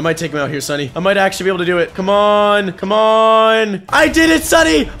killed me. I might take him out here, Sonny. I might actually be able to do it. Come on. Come on. I did it,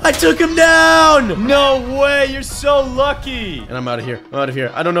 Sonny! I took him down! No way! You're so lucky! And I'm out of here. I'm out of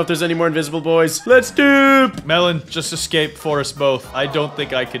here. I don't know if there's any more invisible boys. Let's dupe! Melon, just escape for us both. I don't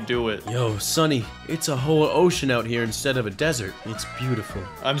think I could do it. Yo, Sonny, it's a whole ocean out here instead of a desert. It's beautiful.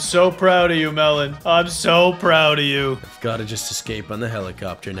 I'm so proud of you, Melon. I'm so proud of you. I've gotta just escape on the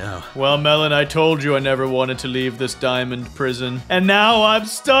helicopter now. Well, Melon, I told you I never wanted to leave this diamond prison. And now I'm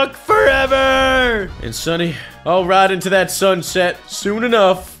stuck forever! And Sonny, I'll ride into that sunset soon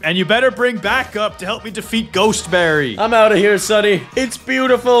enough. And you better bring backup to help me defeat Ghostberry. I'm out of here, Sonny. It's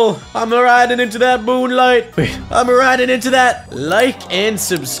beautiful. I'm riding into that moonlight. Wait, I'm riding into that like and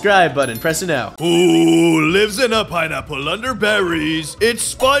subscribe button. Press it now. Who lives in a pineapple under berries?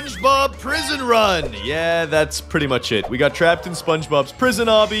 It's SpongeBob Prison Run. Yeah, that's pretty much it. We got trapped in SpongeBob's prison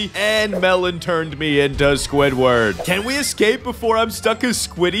obby, and Melon turned me into Squidward. Can we escape before I'm stuck as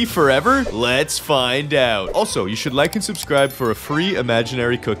Squiddy forever? Let's find out. Also, you should like and subscribe for a free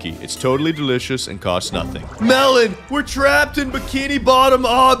imaginary cookie. It's totally delicious and costs nothing. Melon, we're trapped in Bikini Bottom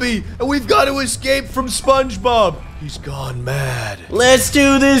Obby, and we've got to escape from SpongeBob. He's gone mad. Let's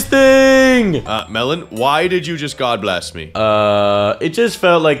do this thing! Melon, why did you just God blast me? It just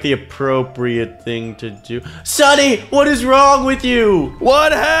felt like the appropriate thing to do. Sonny, what is wrong with you?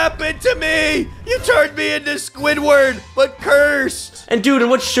 What happened to me? You turned me into Squidward, but cursed. And dude, and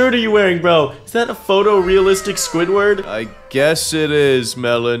what shirt are you wearing, bro? Is that a photorealistic Squidward? I guess it is,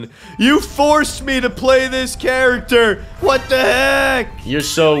 Melon. You forced me to play this character. What the heck? You're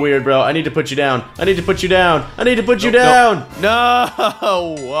so weird, bro. I need to put you down. I need to put you down. I need to put you down. No,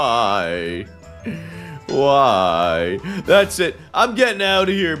 why? Why? That's it. I'm getting out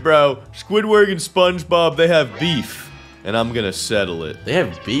of here, bro. Squidward and SpongeBob, they have beef. And I'm gonna settle it. They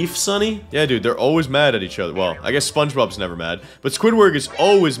have beef, Sonny? Yeah, dude, they're always mad at each other. Well, I guess SpongeBob's never mad, but Squidward is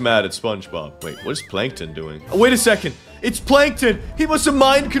always mad at SpongeBob. Wait, what is Plankton doing? Oh, wait a second. It's Plankton. He must have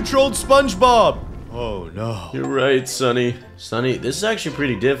mind-controlled SpongeBob. Oh, no. You're right, Sonny. Sonny, this is actually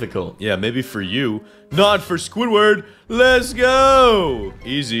pretty difficult. Yeah, maybe for you. Not for Squidward. Let's go.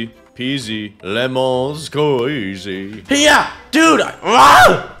 Easy peasy. Lemons go easy. Yeah, dude.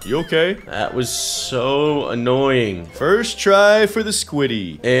 You okay? That was so annoying. First try for the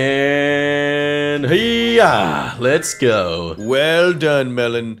Squiddy. And yeah, let's go. Well done,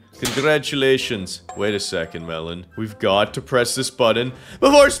 Melon. Congratulations. Wait a second, Melon. We've got to press this button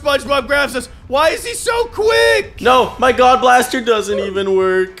before SpongeBob grabs us. Why is he so quick? No, my God Blaster doesn't even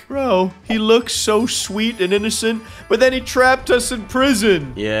work. Bro, he looks so sweet and innocent, but then he trapped us in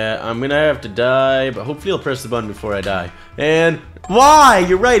prison. Yeah, I'm gonna have to die, but hopefully I'll press the button before I die. And why?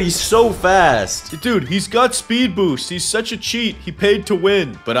 You're right, he's so fast. Dude, he's got speed boost. He's such a cheat. He paid to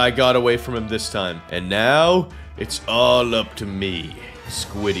win, but I got away from him this time. And now, it's all up to me.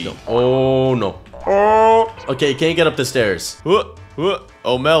 Squiddy. Oh, no. Oh. Okay, can't get up the stairs.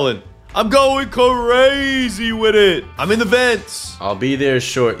 Oh, Melon. I'm going crazy with it. I'm in the vents. I'll be there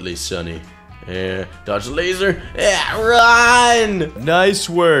shortly, Sonny. Yeah, dodge the laser. Yeah, run! Nice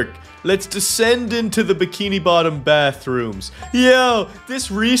work. Let's descend into the Bikini Bottom bathrooms. Yo, this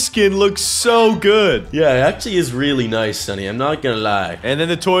reskin looks so good. Yeah, it actually is really nice, Sonny. I'm not gonna lie. And then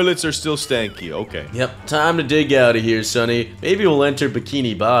the toilets are still stanky. Okay. Yep, time to dig out of here, Sonny. Maybe we'll enter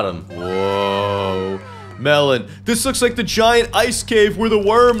Bikini Bottom. Whoa. Melon, this looks like the giant ice cave where the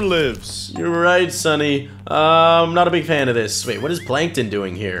worm lives. You're right, Sonny. I'm not a big fan of this. Wait, what is Plankton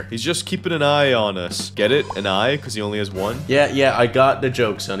doing here? He's just keeping an eye on us. Get it? An eye? Because he only has one? Yeah, I got the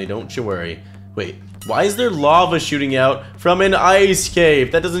joke, Sonny. Don't you worry. Wait, why is there lava shooting out from an ice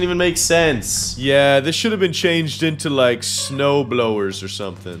cave? That doesn't even make sense. Yeah, this should have been changed into, like, snow blowers or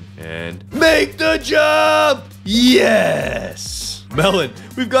something. And make the jump! Yes! Melon,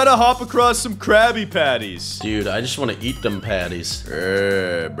 we've got to hop across some Krabby Patties. Dude, I just want to eat them patties.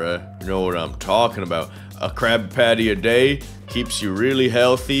 Bruh. You know what I'm talking about. A Krabby Patty a day keeps you really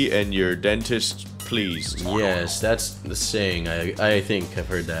healthy and your dentist pleased. Yes, that's the saying. I think I've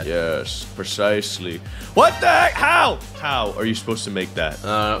heard that. Yes, precisely. What the heck? How? How are you supposed to make that?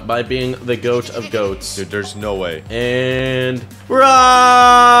 By being the goat of goats. Dude, there's no way. And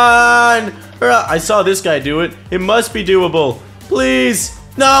run! I saw this guy do it. It must be doable. Please.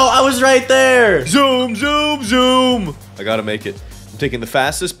 No, I was right there. Zoom, zoom, zoom. I gotta make it. I'm taking the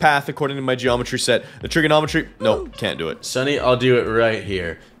fastest path according to my geometry set. The trigonometry, no, can't do it. Sonny, I'll do it right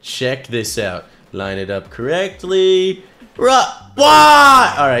here. Check this out. Line it up correctly. What?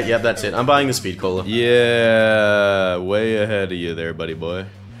 All right, yep, that's it. I'm buying the speed cola. Yeah, way ahead of you there, buddy boy.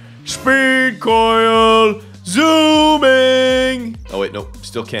 Speed coil, zooming. Oh wait, no,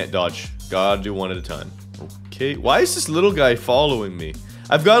 still can't dodge. Gotta do one at a time. Okay, why is this little guy following me?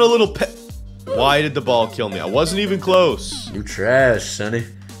 I've got a little pet. Why did the ball kill me? I wasn't even close. You trash, Sonny.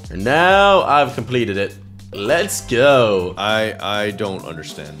 And now I've completed it. Let's go. I don't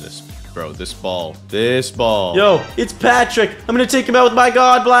understand this, bro. This ball. This ball. Yo, it's Patrick. I'm gonna take him out with my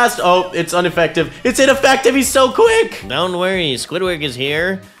God Blast. Oh, it's ineffective. It's ineffective. He's so quick. Don't worry, Squidward is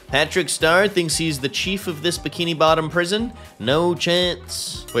here. Patrick Star thinks he's the chief of this Bikini Bottom prison. No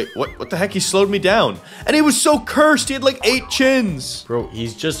chance. Wait, what the heck? He slowed me down. And he was so cursed. He had like 8 chins. Bro,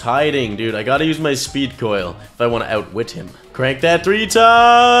 he's just hiding, dude. I gotta use my speed coil if I want to outwit him. Crank that 3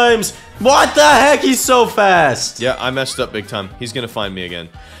 times. What the heck? He's so fast. Yeah, I messed up big time. He's gonna find me again.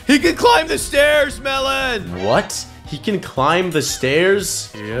 He can climb the stairs, Melon. What? He can climb the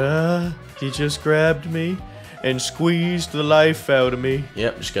stairs? Yeah, he just grabbed me and squeezed the life out of me.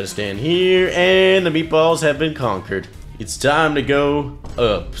 Yep, just gotta stand here, and the meatballs have been conquered. It's time to go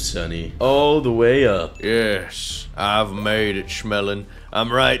up, Sonny. All the way up. Yes, I've made it, Schmelin.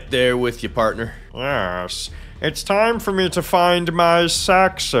 I'm right there with you, partner. Yes, it's time for me to find my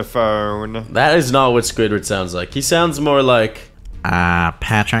saxophone. That is not what Squidward sounds like. He sounds more like...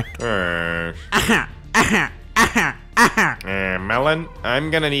 Patrick. Melon, I'm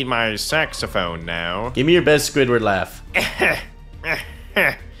gonna need my saxophone now. Give me your best Squidward laugh.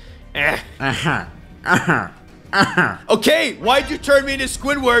 Okay, why'd you turn me into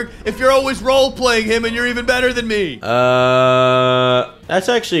Squidward if you're always role-playing him and you're even better than me? That's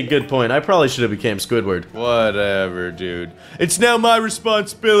actually a good point. I probably should have became Squidward. Whatever, dude. It's now my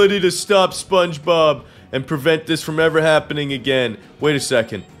responsibility to stop SpongeBob and prevent this from ever happening again. Wait a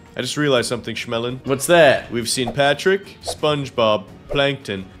second. I just realized something, Schmelin. What's that? We've seen Patrick, SpongeBob,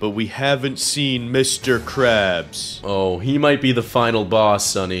 Plankton, but we haven't seen Mr. Krabs. Oh, he might be the final boss,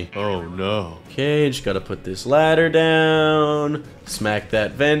 Sonny. Oh, no. Okay, just gotta put this ladder down, smack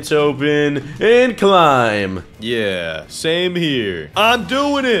that vent open, and climb. Yeah, same here. I'm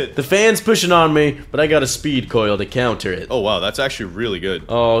doing it! The fan's pushing on me, but I got a speed coil to counter it. Oh, wow, that's actually really good.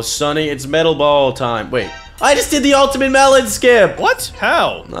 Oh, Sonny, it's metal ball time. Wait, I just did the ultimate melon skip! What?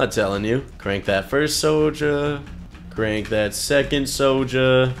 How? I'm not telling you. Crank that first soja. Crank that second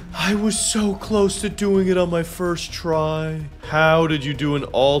soja. I was so close to doing it on my first try. How did you do an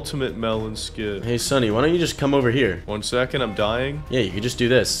ultimate melon skip? Hey, Sonny, why don't you just come over here? 1 second, I'm dying. Yeah, you could just do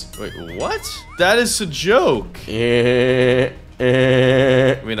this. Wait, what? That is a joke. I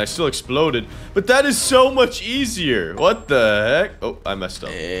mean, I still exploded, but that is so much easier. What the heck? Oh, I messed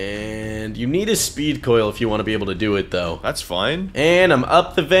up. And you need a speed coil if you want to be able to do it, though. That's fine. And I'm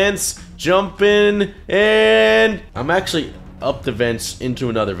up the vents, jumping, and I'm actually up the vents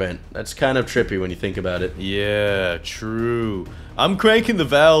into another vent. That's kind of trippy when you think about it. Yeah, true. I'm cranking the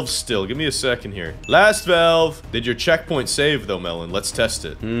valves still. Give me a second here. Last valve. Did your checkpoint save, though, Melon? Let's test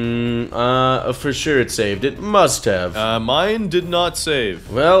it. For sure it saved. It must have. Mine did not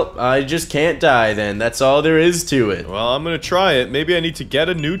save. Well, I just can't die then. That's all there is to it. Well, I'm gonna try it. Maybe I need to get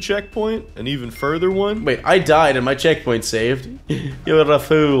a new checkpoint? An even further one? Wait, I died and my checkpoint saved? You're a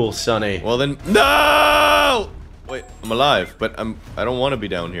fool, Sonny. Well then, no! Wait, I'm alive, but I don't want to be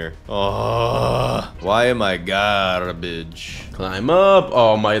down here. Oh, why am I garbage? Climb up.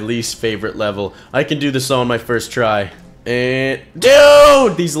 Oh, my least favorite level. I can do this all on my first try. And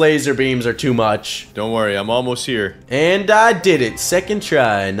dude, these laser beams are too much. Don't worry, I'm almost here. And I did it. Second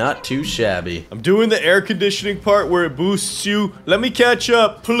try, not too shabby. I'm doing the air conditioning part where it boosts you. Let me catch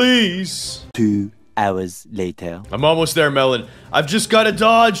up, please. 2 hours later. I'm almost there, Melon. I've just got to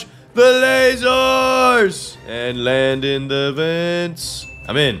dodge the lasers and land in the vents.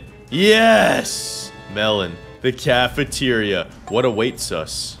 I'm in. Yes! Melon, the cafeteria. What awaits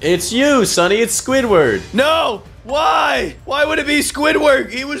us? It's you, Sonny. It's Squidward. No! Why? Why would it be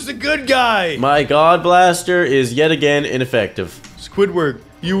Squidward? He was the good guy. My God Blaster is yet again ineffective. Squidward,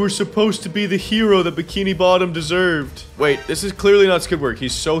 You were supposed to be the hero that Bikini Bottom deserved. Wait, this is clearly not Squidward.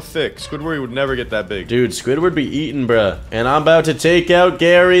 He's so thick. Squidward would never get that big. Dude, Squidward be eaten, bruh. And I'm about to take out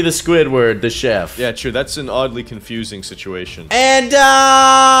Gary the Squidward, the chef. Yeah, true. That's an oddly confusing situation. And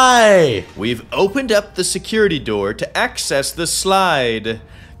die! We've opened up the security door to access the slide.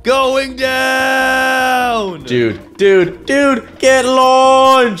 Going down! Dude, get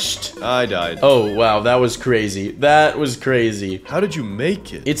launched! I died. Oh, wow, that was crazy. That was crazy. How did you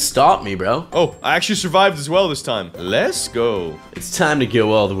make it? It stopped me, bro. Oh, I actually survived as well this time. Let's go. It's time to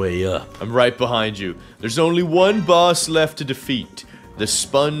go all the way up. I'm right behind you. There's only one boss left to defeat. The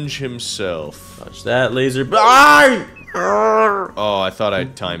Sponge himself. Watch that laser. Ah! Oh, I thought I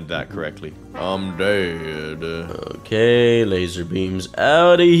timed that correctly. I'm dead. Okay, laser beams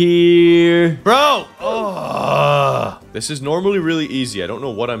out of here. Bro! Oh, this is normally really easy. I don't know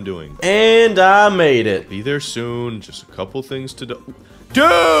what I'm doing. And I made it. Be there soon. Just a couple things to do.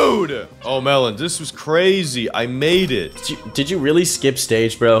 Dude! Oh, Melon, this was crazy. I made it. Did you really skip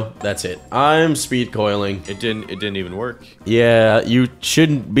stage, bro? That's it. I'm speed coiling. It didn't even work. Yeah, you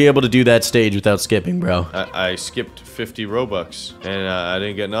shouldn't be able to do that stage without skipping, bro. I skipped 50 Robux, and I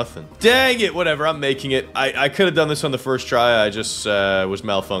didn't get nothing. Dang it, whatever, I'm making it. I could have done this on the first try, I just was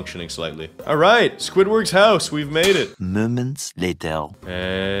malfunctioning slightly. Alright, Squidward's house, we've made it. Moments later.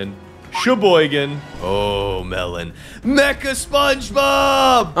 And... Sheboygan. Oh, Melon. Mecha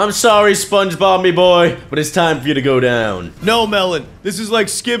SpongeBob! I'm sorry, SpongeBob, me boy, but it's time for you to go down. No, Melon. This is like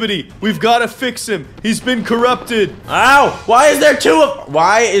Skibbity. We've got to fix him. He's been corrupted. Ow! Why is there two of...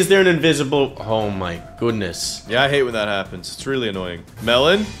 Why is there an invisible... Oh, my goodness. Yeah, I hate when that happens. It's really annoying.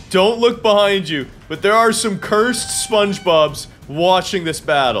 Melon, don't look behind you, but there are some cursed SpongeBobs watching this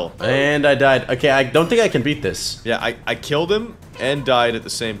battle. And I died. Okay, I don't think I can beat this. Yeah, I killed him and died at the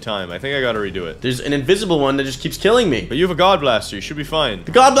same time. I think I gotta redo it. There's an invisible one that just keeps killing me. But you have a God Blaster. You should be fine.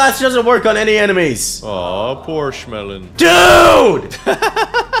 The God Blaster doesn't work on any enemies. Aw, poor Schmelon. Dude!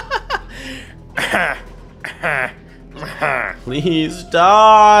 Please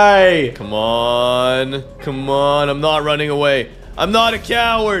die. Come on. Come on. I'm not running away. I'm not a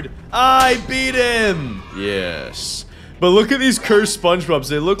coward. I beat him. Yes. But look at these cursed SpongeBobs.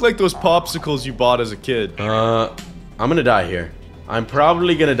 They look like those popsicles you bought as a kid. I'm gonna die here. I'm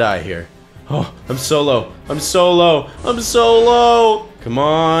probably gonna die here. Oh, I'm so low. I'm so low. I'm so low. Come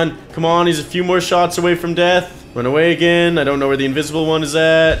on. Come on. He's a few more shots away from death. Run away again. I don't know where the invisible one is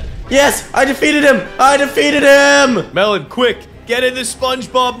at. Yes, I defeated him. I defeated him. Melon, quick. Get in the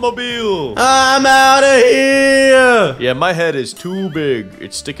SpongeBob mobile. I'm out of here. Yeah, my head is too big.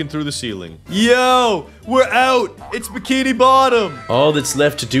 It's sticking through the ceiling. Yo, we're out. It's Bikini Bottom. All that's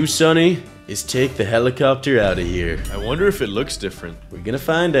left to do, Sonny, is take the helicopter out of here. I wonder if it looks different. We're gonna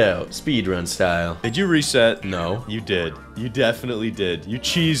find out, speedrun style. Did you reset? No. You did. You definitely did. You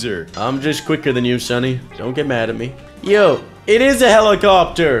cheeser. I'm just quicker than you, Sonny. Don't get mad at me. Yo, it is a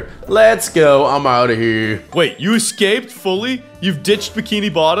helicopter. Let's go. I'm out of here. Wait, you escaped fully? You've ditched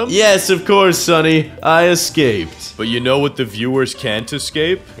Bikini Bottom? Yes, of course, Sonny. I escaped. But you know what the viewers can't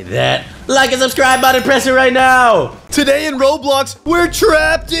escape? That. Like and subscribe button, press it right now. Today in Roblox, we're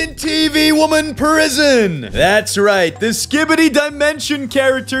trapped in TV Woman Prison. That's right. The Skibbity Dimension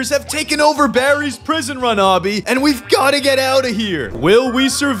characters have taken over Barry's prison run, Obby, and we've got to get out of here. Will we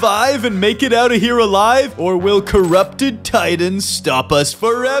survive and make it out of here alive, or will corrupted titans stop us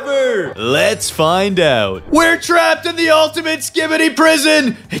forever? Let's find out. We're trapped in the ultimate Skibbity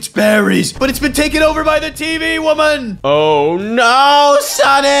prison. It's Barry's, but it's been taken over by the TV Woman. Oh no,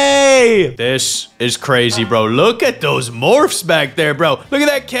 Sonny! This is crazy, bro. Look at those morphs back there, bro. Look at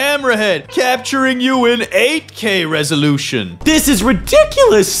that camera head capturing you in 8K resolution. This is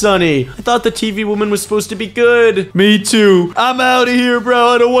ridiculous, Sonny. I thought the TV woman was supposed to be good. Me too. I'm out of here, bro.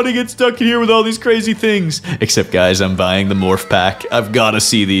 I don't want to get stuck in here with all these crazy things. Except, guys, I'm buying the morph pack. I've got to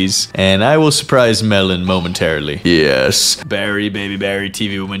see these. And I will surprise Melon momentarily. Yes. Barry, baby Barry,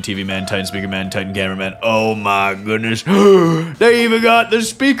 TV woman, TV man, Titan speaker man, Titan cameraman. Oh my goodness. They even got the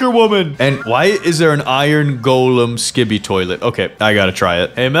speaker woman. And why is there an iron golem skibby toilet? Okay, I gotta try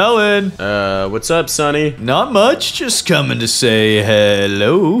it. Hey, Melon. What's up, Sonny? Not much. Just coming to say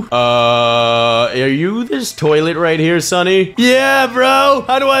hello. Are you this toilet right here, Sonny? Yeah, bro.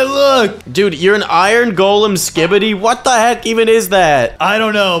 How do I look? Dude, you're an iron golem skibbity? What the heck even is that? I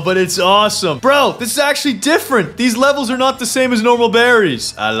don't know, but it's awesome. Bro, this is actually different. These levels are not the same as normal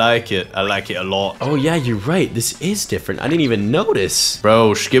berries. I like it. I like it a lot. Oh, yeah, you're right. This is different. I didn't even notice.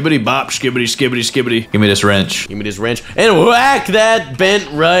 Bro, skibbity bop, skibbity, skibbity, skibbity. Give me this wrench. Give me this wrench and whack that bent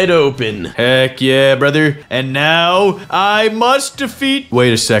right open. Heck yeah, brother. And now I must defeat...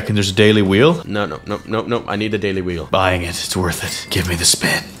 Wait a second, there's a daily wheel? No. I need the daily wheel. Buying it, it's worth it. Give me the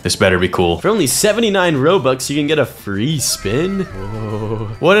spin. This better be cool. For only 79 Robux, you can get a free spin.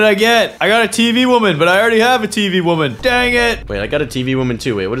 Whoa. What did I get? I got a TV woman, but I already have a TV woman. Dang it. Wait, I got a TV woman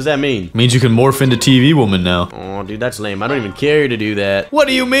too. Wait, what does that mean? Means you can morph into TV woman now. Oh, dude, that's lame. I don't even care to do that. What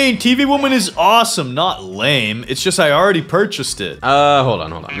do you mean? TV woman is awesome, not lame. It's just I already purchased it. Hold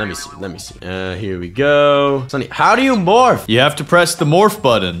on. Let me see. Here we go. Sonny, how do you morph? You have to press the morph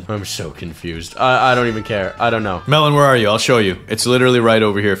button. I'm so confused. I don't even care. I don't know. Melon, where are you? I'll show you. It's literally right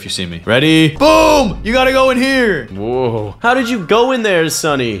over here if you see me. Ready? Boom! You gotta go in here. Whoa. How did you go in there,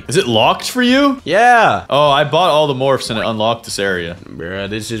 Sonny? Is it locked for you? Yeah. Oh, I bought all the morphs and it unlocked this area. Bruh,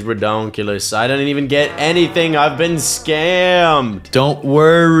 this is redonkulous. I didn't even get anything. I've been scammed. Don't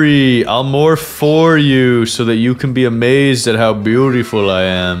worry. I'll morph for you so that you can be amazed at how beautiful I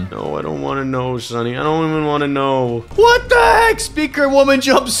am. No, I don't want to know, Sonny. I don't even want to know. What the heck? Speaker woman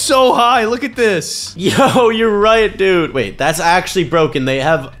jumps so high. Look at this. Yo, you're right, dude. Wait, that's actually broken. They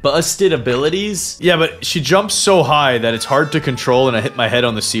have busted abilities? Yeah, but she jumps so high that it's hard to control and I hit my head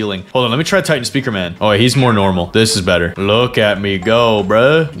on the ceiling. Hold on, let me try Titan Speaker Man. Oh, he's more normal. This is better. Look at me go,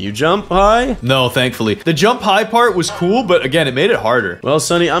 bruh. You jump high? No, thankfully. The jump high part was cool, but again, it made it harder. Well,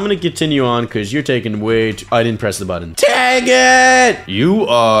 Sonny, I'm gonna continue on because you're taking way too... I didn't press the button. Dang it! You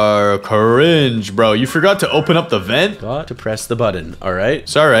are cringe, bro. You forgot to open up the vent? Got to press the button, all right?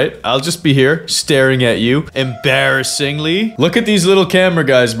 It's all right. I'll just be here staring at you embarrassingly. Look at these little camera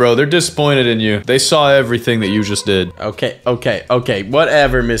guys, bro. They're disappointed in you. They saw everything that you just did. Okay.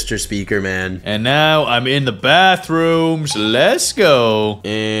 Whatever, Mr. Speaker Man. And now I'm in the bathrooms. Let's go.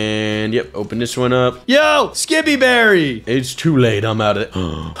 And yep, open this one up. Yo, Skibby Berry. It's too late. I'm out of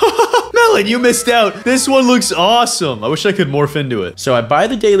it. Melon, you missed out. This one looks awesome. I wish I could morph into it. So I buy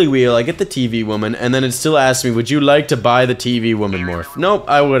the daily wheel, I get the TV woman, and then it still asks me, would you like to buy the TV woman morph? Nope,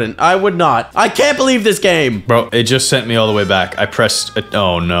 I wouldn't. I would not. I can't believe this game. Bro, it just sent me all the way back. I pressed it.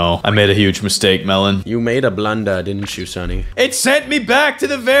 Oh no. I made a huge mistake, Melon. You made a blunder, didn't you, Sonny? It sent me back to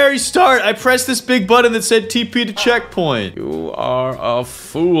the very start. I pressed this big button that said TP to checkpoint. You are a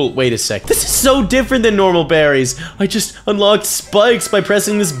fool. Wait a sec. This is so different than normal berries. I just unlocked spikes by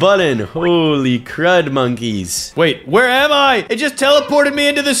pressing this button. Holy crud monkeys. Wait, where am I? It just teleported me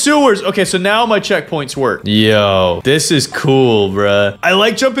into the sewers. Okay, so now my checkpoints work. Yo, this is cool, bruh. I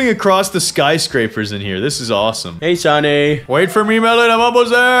like jumping across the skyscrapers in here. This is awesome. Hey, Sonny. Wait for me, Melon. I'm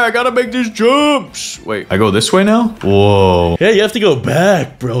almost there. I gotta make these jumps. Wait, I go this way now? Whoa. Hey, you have to go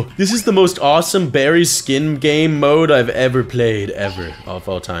back, bro. This is the most awesome berry skin game mode I've ever played, ever, of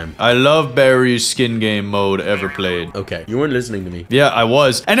all time. I love Barry's skin game mode ever played. Okay, you weren't listening to me. Yeah, I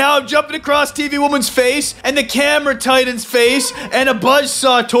was. And now I'm jumping across TV Woman's face, and the Camera Titan's face, and a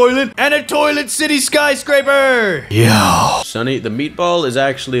buzzsaw toilet, and a toilet city skyscraper. Yo. Sonny, the meatball is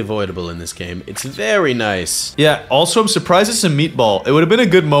actually avoidable in this game. It's very nice. Yeah, also I'm surprised it's a meatball. It would have been a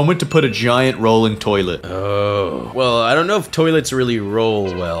good moment to put a giant rolling toilet. Oh. Well, I don't know if toilets really roll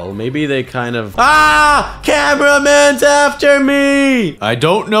well. Maybe they kind of... Ah! Cameraman's after me! I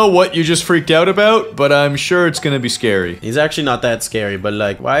don't know what you just freaked out about, but I'm sure it's gonna be scary. He's actually not that scary, but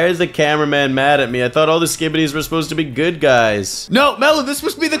like, why is the cameraman mad at me? I thought all the skibbities were supposed to be good guys. No, Melon, this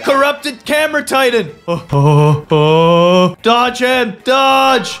must be the corrupted Camera Titan. Dodge him!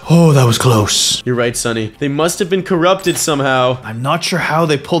 Dodge! Oh, that was close. You're right, Sonny. They must have been corrupted somehow. I'm not sure how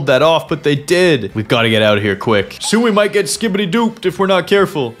they pulled that off, but they did. We've got to get out of here quick. Soon we might get skibbity duped if we're not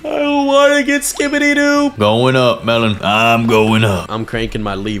careful. I don't want to get skibbity doop. Going up, Melon. I'm going up. I'm cranking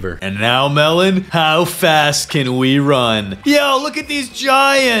my lever. And now, Melon, how fast can we run? Yo, look at these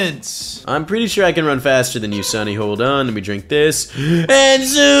giants. I'm pretty sure I can run faster than you, Sonny. Hold on, let me drink this. And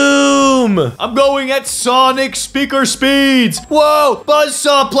zoom! I'm going at sonic speaker speeds. Whoa,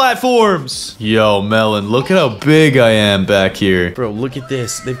 buzzsaw platforms. Yo, Melon, look at how big I am back here. Bro, look at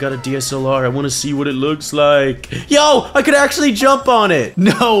this. They've got a DSLR. I want to see what it looks like. Yo, I could actually jump on it.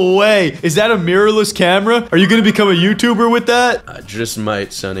 No way. Is that a mirrorless camera? Are you going to become a YouTuber with that? I just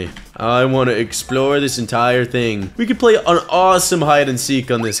might, Sonny. I want to explore this entire thing. We could play an awesome hide and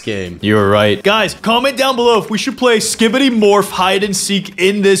seek on this game. You're right. Guys, comment down below if we should play Skibbity Morph hide and seek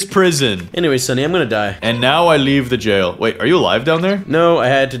in this prison. Anyway, Sonny, I'm gonna die. And now I leave the jail. Wait, are you alive down there? No, I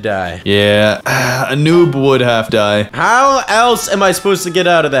had to die. Yeah, a noob would have to die. How else am I supposed to get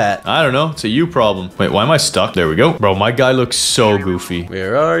out of that? I don't know. It's a you problem. Wait, why am I stuck? There we go. Bro, my guy looks so goofy.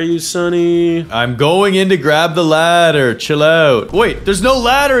 Where are you, Sonny. I'm going in to grab the ladder. Chill out. Wait, there's no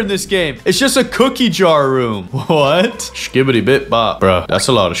ladder in this game. It's just a cookie jar room. What? Skibbity bit bop. Bro, that's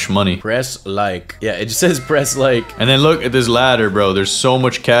a lot of shmoney. Press like. Yeah, it just says press like. And then look at this ladder, bro. There's so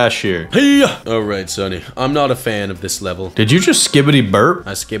much cash here. Hey! Alright, Sonny. I'm not a fan of this level. Did you just skibbity burp?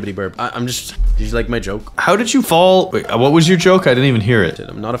 I skibbity burp. I'm just... Did you like my joke? How did you fall? Wait, what was your joke? I didn't even hear it.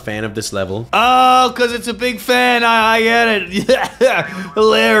 I'm not a fan of this level. Oh, because it's a big fan. I get it.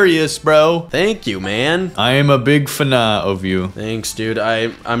 Hilarious, bro. Thank you, man. I am a big fan of you. Thanks, dude.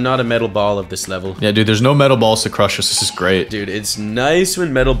 I'm not a metal ball of this level. Yeah, dude, there's no metal balls to crush us. This is great. Dude, it's nice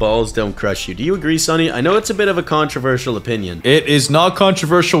when metal balls don't crush you. Do you agree, Sonny? I know it's a bit of a controversial opinion. It is not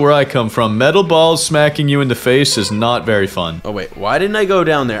controversial where I come from. Metal balls smacking you in the face is not very fun. Oh, wait. Why didn't I go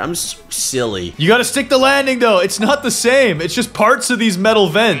down there? I'm so silly. You gotta stick the landing, though. It's not the same. It's just parts of these metal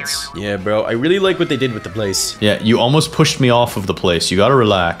vents. Yeah, bro. I really like what they did with the place. Yeah, you almost pushed me off of the place. You gotta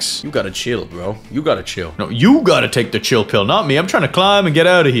relax. You gotta chill, bro. You gotta chill. No, you gotta take the chill pill, not me. I'm trying to climb and get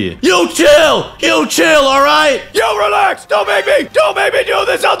out of here. You chill! You chill, alright? Yo, relax! Don't make me do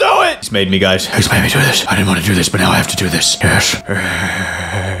this! I'll do it! He's made me, guys. He's made me do this. I didn't want to do this, but now I have to do this. Yes.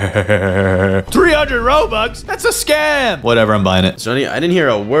 300 Robux? That's a scam! Whatever, I'm buying it. Sonny, I didn't hear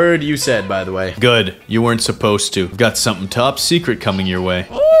a word you said, by the way. Good. You weren't supposed to. I've got something top secret coming your way.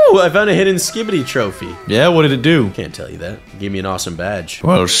 Ooh, I found a hidden skibbity trophy. Yeah, what did it do? Can't tell you that. Give me an awesome badge.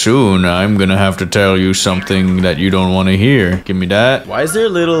 Well, soon I'm gonna have to tell you something that you don't want to hear. Give me that. Why is there a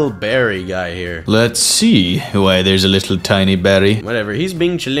little berry guy here? Let's see. Why, there's a little tiny berry. Whatever, he's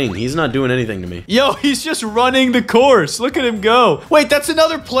being chilling. He's not doing anything to me. Yo, he's just running the course. Look at him go. Wait, that's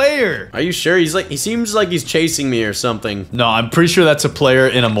another player. Are you sure? He seems like he's chasing me or something. No, I'm pretty sure that's a player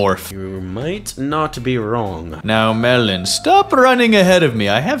in a morph. You might not be wrong. Now, Melon, stop running ahead of me.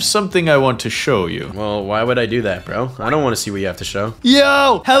 I have something I want to show you. Well, why would I do that, bro? I don't want to see what you have to show.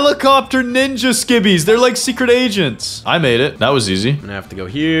 Yo, helicopter ninja skibbies. They're like secret agents. I made it. That was easy. I'm gonna have to go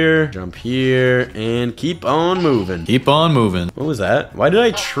here, jump here, and keep on moving. Keep on moving. What was that? Why did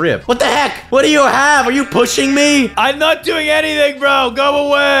I trip? What the heck? What do you have? Are you pushing me? I'm not doing anything, bro. Go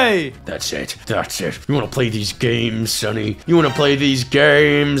away. That's it. That's it. You want to play these games, Sonny? You want to play these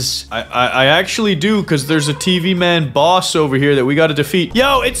games? I actually do, because there's a TV man boss over here that we got to defeat.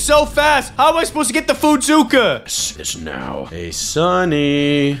 Yo, it's so fast. How am I supposed to get the Fudzuka? This now. Hey,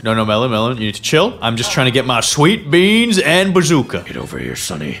 Sonny. No, Melon, you need to chill. I'm just trying to get my sweet beans and bazooka. Get over here,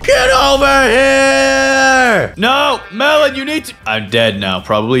 Sonny. Get over here! No, Melon, you need to... I'm dead now.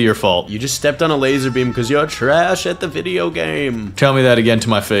 Probably your fault. You just stepped on a laser beam because you're trash at the video game. Tell me that again to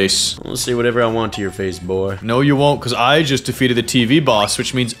my face. I'll say whatever I want to your face, boy. No, you won't, because I just defeated the TV boss,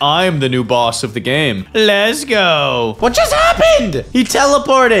 which means I'm the new boss of the game. Let's go. What just happened? He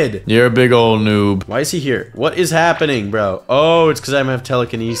teleported. You're a big old noob. Why is he here? What is happening, bro? Oh, it's because I have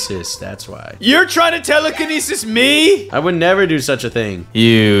telekinesis. That's why. You're trying to telekinesis me? I would never do such a thing.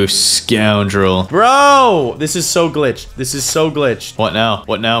 You scoundrel. Bro, this is so glitched. This is so glitched. What now?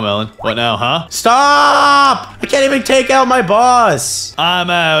 What now, Melon? What now, huh? Stop! I can't even take out my boss. I'm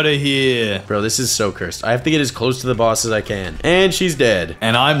out of here. Bro, this is so cursed. I have to get as close to the boss as I can. And she's dead.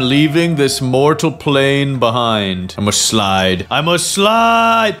 And I'm leaving this mortal plane behind. I must slide. I must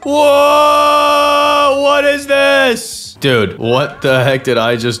slide. Whoa! What is this? Dude, what the heck did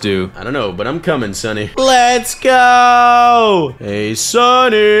I just do? I don't know, but I'm coming, Sonny. Let's go! Hey,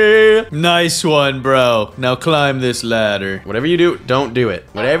 Sonny! Nice one, bro. Now climb this ladder. Whatever you do, don't do it.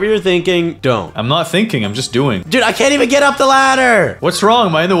 Whatever you're thinking, don't. I'm not thinking, I'm just doing. Dude, I can't even get up the ladder! What's wrong?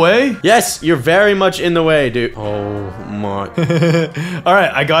 Am I in the way? Yes, you're very much in the way, dude. Oh my.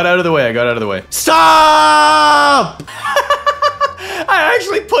 Alright, I got out of the way. I got out of the way. Stop! I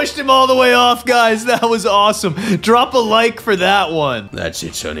actually pushed him all the way off, guys. That was awesome. Drop a like for that one. That's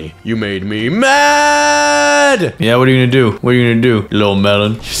it, Sonny. You made me mad! Yeah, what are you gonna do? What are you gonna do, you little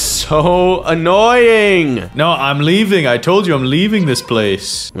melon? So annoying! No, I'm leaving. I told you I'm leaving this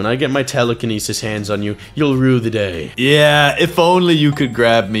place. When I get my telekinesis hands on you, you'll rue the day. Yeah, if only you could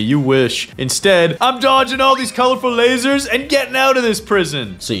grab me. You wish. Instead, I'm dodging all these colorful lasers and getting out of this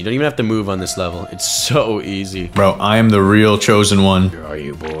prison. So you don't even have to move on this level. It's so easy. Bro, I am the real chosen one. Where are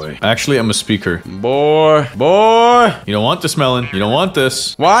you, boy? Actually, I'm a speaker. Boy. You don't want this, Melon. You don't want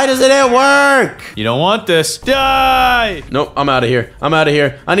this. Why doesn't it work? You don't want this. Die! Nope, I'm out of here. I'm out of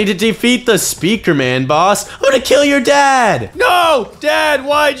here. I need to defeat the speaker man, boss. I'm gonna kill your dad. No! Dad,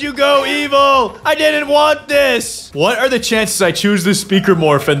 why'd you go evil? I didn't want this. What are the chances I choose this speaker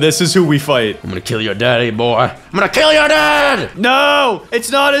morph and this is who we fight? I'm gonna kill your daddy, boy. I'm gonna kill your dad. No! It's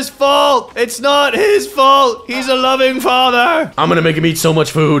not his fault! It's not his fault! He's a loving father! I'm gonna make him eat so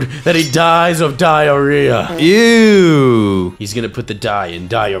much food that he dies of diarrhea. Ew! He's gonna put the dye in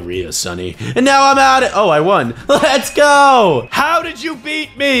diarrhea, Sonny. And now I'm at it. Oh, I won. Let's go. How did you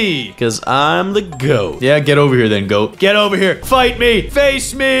beat me? Because I'm the GOAT. Yeah, get over here then, goat. Get over here. Fight me.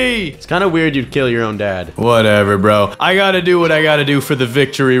 Face me. It's kind of weird you'd kill your own dad. Whatever, bro. I gotta do what I gotta do for the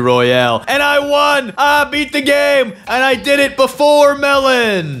victory royale. And I won. I beat the game. And I did it before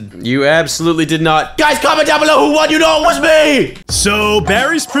Melon. You absolutely did not. Guys, comment down below who won. You know it was me. So,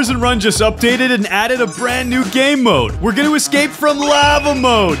 Barry's Prison Run just updated and added a brand new game mode. We're gonna escape from lava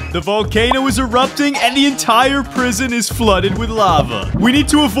mode. The volcano is erupting and the entire prison is flooded with lava. We need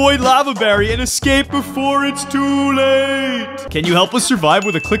to avoid lava, Barry, and escape before it's too late. Can you help us survive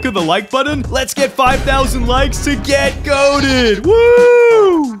with a click of the like button? Let's get 5,000 likes to get goated.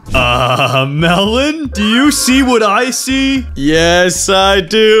 Woo! Melon, do you see what I see? Yes, I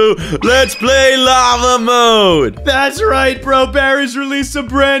do. Let's play lava mode. That's right, bro. Barry's released a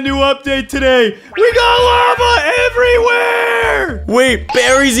brand new update today. We got lava everywhere! Wait,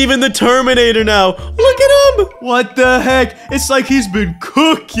 Barry's even the Terminator now. Look at him. What the heck? It's like he's been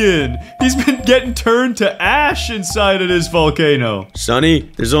cooking. He's been getting turned to ash inside of this volcano.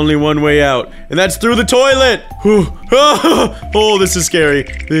 Sonny, there's only one way out, and that's through the toilet. Oh, this is scary.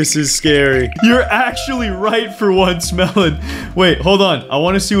 This is scary. You're actually right for once, Melon. Wait, hold on. I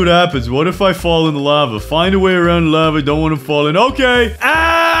want to see what happens. What if I fall in the lava? Find a way around the lava. Don't want to fall in. Okay.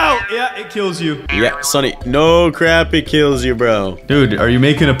 Ow! Yeah, it kills you. Yeah, Sonny, no crap, it kills you, bro. Dude, are you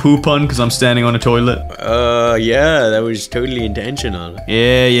making a poo pun because I'm standing on a toilet? Yeah, that was totally intentional.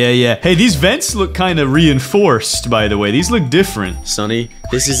 Yeah. Hey, these vents look kind of reinforced, by the way. These look different. Sonny,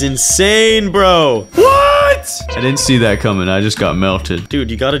 this is insane, bro. What? I didn't see that coming. I just got melted. Dude,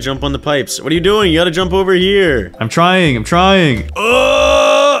 you gotta jump on the pipes. What are you doing? You gotta jump over here. I'm trying.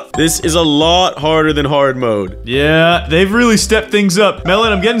 This is a lot harder than hard mode. Yeah, they've really stepped things up.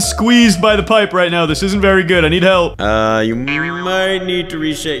 Melon, I'm getting squeezed by the pipe right now. This isn't very good. I need help. You might need to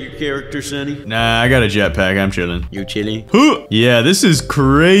reset your character, Sonny. Nah, I got a jetpack. I'm chilling. You chilling? Yeah, this is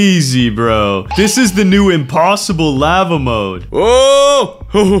crazy, bro. This is the new impossible lava mode. Oh!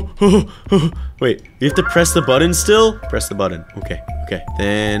 Wait, you have to press the button still? Press the button. Okay.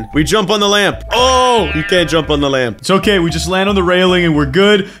 Then we jump on the lamp. Oh, you can't jump on the lamp. It's okay. We just land on the railing and we're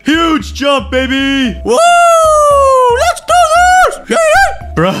good. Huge jump, baby. Woo! Let's do this! Yeah!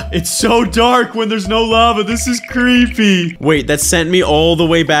 Bruh, it's so dark when there's no lava. This is creepy. Wait, that sent me all the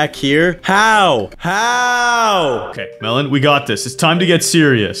way back here? How? Okay, Melon, we got this. It's time to get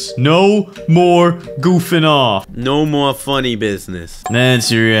serious. No more goofing off. No more funny business.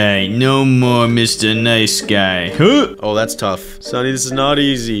 That's right. No more Mr. Nice Guy. Oh, that's tough. Sonny, this is not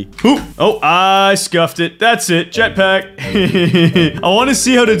easy. Oh, I scuffed it. That's it. Jetpack. I want to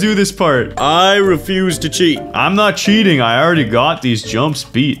see how to do this part. I refuse to cheat. I'm not cheating. I already got these jumps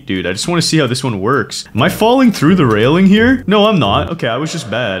beat, dude. I just want to see how this one works. Am I falling through the railing here? No, I'm not. Okay, I was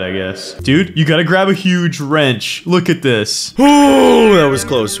just bad, I guess. Dude, you gotta grab a huge wrench. Look at this. Oh, that was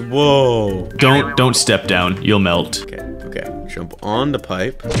close. Whoa. Don't step down. You'll melt. Okay. Jump on the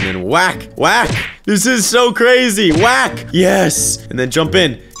pipe and then whack. This is so crazy. Whack. Yes. And then jump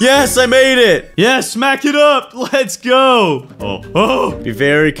in. Yes, I made it. Yeah, smack it up. Let's go. Oh. Be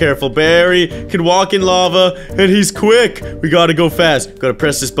very careful. Barry can walk in lava and he's quick. We gotta go fast. Gotta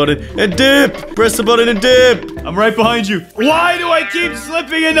press this button and dip. Press the button and dip. I'm right behind you. Why do I keep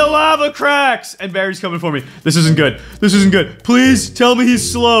slipping into lava cracks? And Barry's coming for me. This isn't good. Please tell me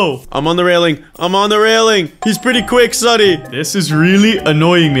he's slow. I'm on the railing. He's pretty quick, Sonny. This is really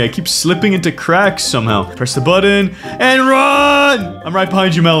annoying me. I keep slipping into cracks somehow. Press the button and run. I'm right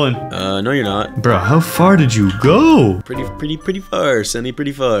behind you, Melon. No, you're not. Bro, how far did you go? Pretty far, Sonny.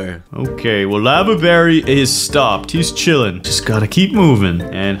 Pretty far. Okay, well, Lava Barry is stopped. He's chilling. Just gotta keep moving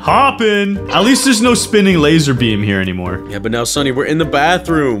and hopping. At least there's no spinning laser beam here anymore. Yeah, but now, Sonny, we're in the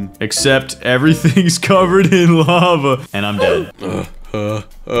bathroom. Except everything's covered in lava and I'm dead.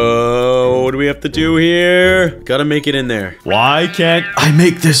 What do we have to do here? Gotta make it in there. Why can't I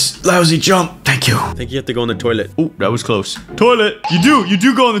make this lousy jump? Thank you. I think you have to go in the toilet. Oh, that was close. Toilet. You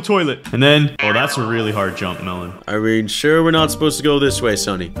do go in the toilet. And then, oh, that's a really hard jump, Melon. Are we sure we're not supposed to go this way,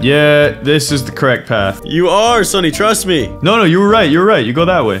 Sonny? Yeah, this is the correct path. You are, Sonny, trust me. No, you were right. You go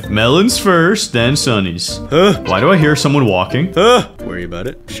that way. Melon's first, then Sonny's. Huh? Why do I hear someone walking? Where are worry about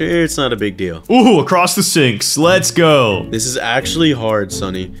it. Sure, it's not a big deal. Ooh, across the sinks. Let's go. This is actually hard,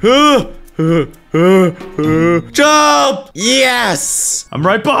 Sonny. Jump! Yes! I'm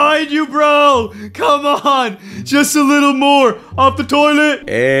right behind you, bro. Come on. Just a little more. Off the toilet.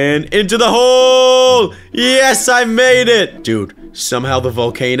 And into the hole! Yes, I made it! Dude, somehow the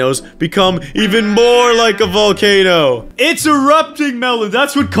volcanoes become even more like a volcano. It's erupting, Melon.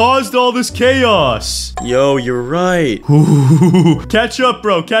 That's what caused all this chaos. Yo, you're right. Ooh, catch up,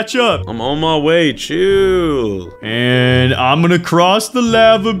 bro. Catch up. I'm on my way. Chill. And I'm gonna cross the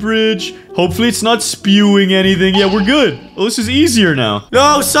lava bridge. Hopefully it's not spewing anything. Yeah, we're good. Well, this is easier now.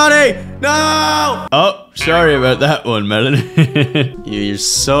 No, Sonny! No! Oh, sorry about that one, Melon. You're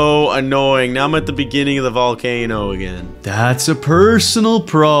so annoying. Now I'm at the beginning of the volcano again. That's a personal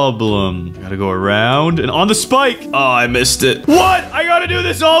problem. Gotta go around and on the spike. Oh, I missed it. What? I gotta do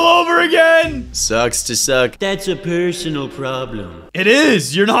this all over again. Sucks to suck. That's a personal problem. It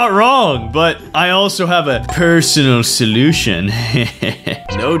is. You're not wrong. But I also have a personal solution.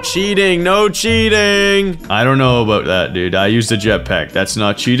 No cheating. No cheating. I don't know about that, dude. I used a jetpack. That's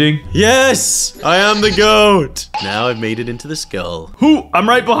not cheating. Yes! I am the goat. Now I've made it into the skull. Who? I'm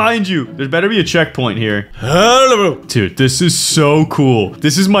right behind you. There better be a checkpoint here. Hello. Dude, this is so cool.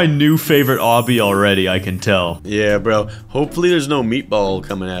 This is my new favorite obby already, I can tell. Yeah, bro. Hopefully there's no meatball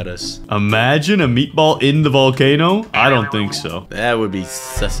coming at us. Imagine a meatball in the volcano? I don't think so. That would be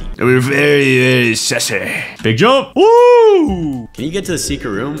sussy. We're very, very sussy. Big jump. Woo! Can you get to the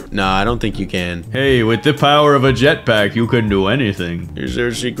secret room? Nah, I don't think you can. Hey, with the power of a jetpack, you can do anything. Is there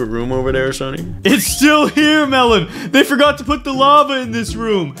a secret room over there, Sonny? It's still here, Melon. They forgot to put the lava in this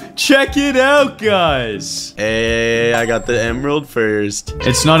room. Check it out, guys. Hey, I got the emerald first.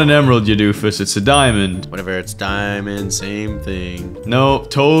 It's not an emerald, you doofus. It's a diamond. Whatever, it's diamond, same thing. No,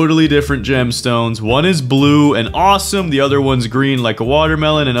 totally different gemstones. One is blue and awesome. The other one's green like a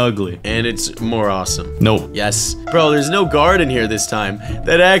watermelon and ugly. And it's more awesome. Nope. Yes. Bro, there's no guard in here this time.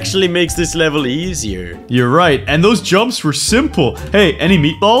 That actually makes this level easier. You're right. And those jumps were simple. Hey, any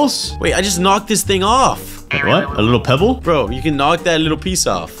meatballs? Wait, I just knocked this thing off. Wait, what? A little pebble? Bro, you can knock that little piece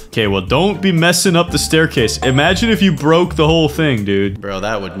off. Okay, well, don't be messing up the staircase. Imagine if you broke the whole thing, dude. Bro,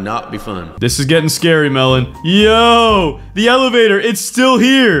 that would not be fun. This is getting scary, Melon. Yo! The elevator, it's still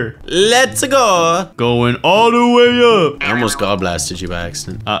here. Let's go. Going all the way up. I almost god blasted you by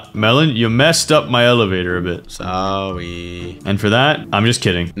accident. Melon, you messed up my elevator a bit. Sorry. And for that, I'm just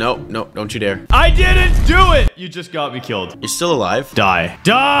kidding. No, no, don't you dare. I didn't do it! You just got me killed. You're still alive? Die.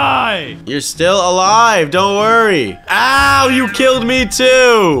 Die! You're still alive, don't worry. Ow, you killed me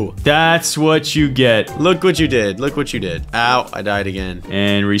too. That's what you get. Look what you did. Look what you did. Ow, I died again.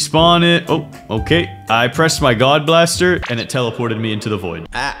 And respawn it. Oh, okay. I pressed my God Blaster and it teleported me into the void.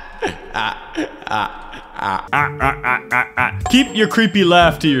 Keep your creepy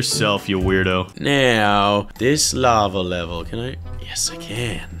laugh to yourself, you weirdo. Now, this lava level, can I? Yes, I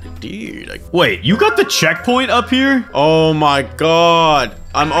can. Dude, Wait, you got the checkpoint up here? Oh my god.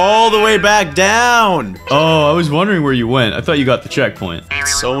 I'm all the way back down. Oh, I was wondering where you went. I thought you got the checkpoint.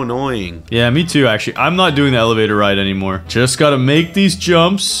 It's so annoying. Yeah, me too, actually. I'm not doing the elevator ride anymore. Just gotta make these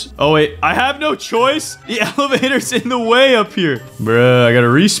jumps. Oh, wait. I have no choice. The elevator's in the way up here. Bruh, I gotta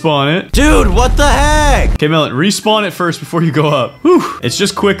respawn it. Dude, what the heck? Okay, Melon, respawn it first before you go up. Whew. It's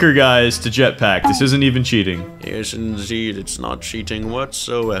just quicker, guys, to jetpack. This isn't even cheating. Yes, indeed. It's not cheating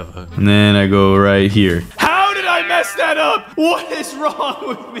whatsoever. And then I go right here. How did I mess that up? What is wrong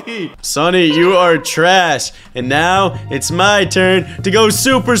with me? Sonny, you are trash. And now it's my turn to go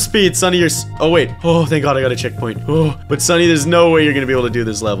super speed. Sonny, you're... Oh, wait. Oh, thank God I got a checkpoint. Oh, but Sonny, there's no way you're going to be able to do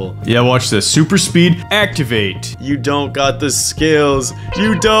this level. Yeah, watch this. Super speed, activate. You don't got the skills.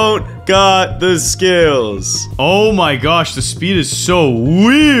 You don't got the skills. Oh my gosh, the speed is so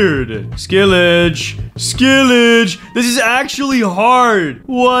weird. Skillage. Skillage. This is actually hard.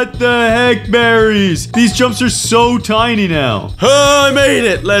 What the heck, berries? These jumps are so tiny now. Oh, I made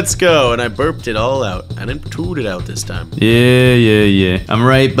it. Let's go. And I burped it all out. I didn't toot it out this time. Yeah. I'm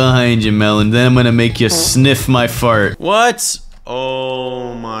right behind you, Melon. Then I'm gonna make you sniff my fart. What?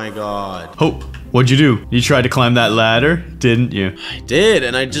 Oh my god. Oh. What'd you do? You tried to climb that ladder, didn't you? I did,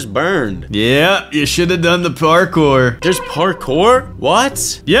 and I just burned. Yeah, you should have done the parkour. There's parkour?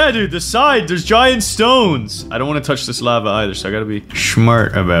 What? Yeah, dude, the side, there's giant stones. I don't want to touch this lava either, so I gotta be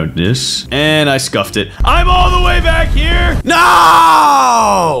smart about this. And I scuffed it. I'm all the way back here! No!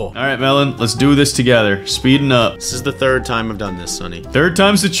 All right, Melon, let's do this together. Speeding up. This is the third time I've done this, Sonny. Third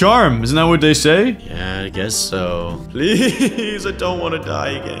time's the charm, isn't that what they say? Yeah, I guess so. Please, I don't want to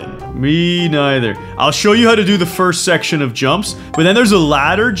die again. Me neither. I'll show you how to do the first section of of jumps, but then there's a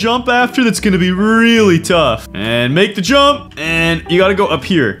ladder jump after that's gonna be really tough. And make the jump, and you gotta go up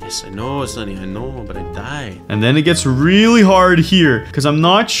here. Yes, I know, Sonny, I know, but I died. And then it gets really hard here, because I'm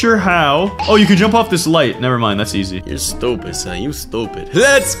not sure how. Oh, you can jump off this light. Never mind, that's easy. You're stupid, son. You stupid.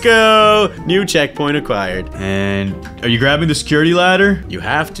 Let's go. New checkpoint acquired. And are you grabbing the security ladder? You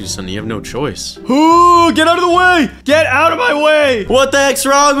have to, son. You have no choice. Ooh, get out of the way! Get out of my way! What the heck's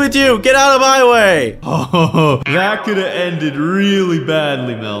wrong with you? Get out of my way. Oh, that could have ended really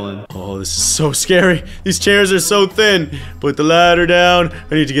badly, Melon. Oh, this is so scary. These chairs are so thin. Put the ladder down.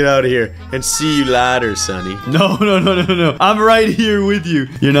 I need to get out of here. And see you later, Sonny. No. I'm right here with you.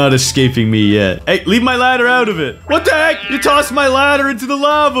 You're not escaping me yet. Hey, leave my ladder out of it. What the heck? You tossed my ladder into the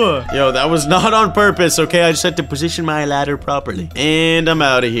lava. Yo, that was not on purpose, okay? I just had to position my ladder properly. And I'm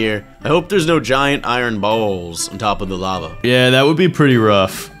out of here. I hope there's no giant iron balls on top of the lava. Yeah, that would be pretty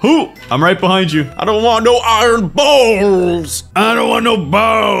rough. Whoo! I'm right behind you. I don't want no iron balls. I don't want no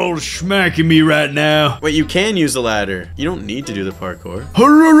balls smacking me right now. Wait, you can use the ladder. You don't need to do the parkour.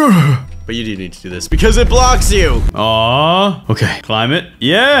 But you do need to do this because it blocks you. Aww. Okay, climb it.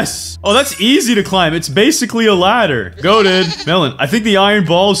 Yes. Oh, that's easy to climb. It's basically a ladder. Goated. Melon, I think the iron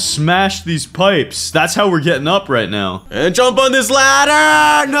balls smashed these pipes. That's how we're getting up right now. And jump on this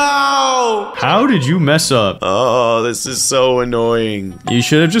ladder. No. How did you mess up? Oh, this is so annoying. You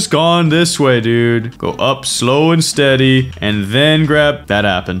should have just gone this way, dude. Go up slow and steady, and then grab... That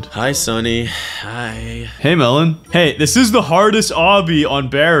happened. Hi, Sonny. Hi. Hey, Melon. Hey, this is the hardest obby on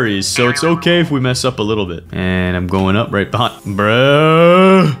berries, so it's okay if we mess up a little bit. And I'm going up right behind.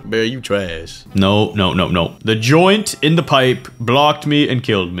 Bruh. Bear, you trash. No. The joint in the pipe blocked me and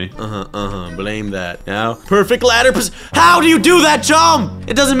killed me. Blame that. Now, perfect ladder. How do you do that jump?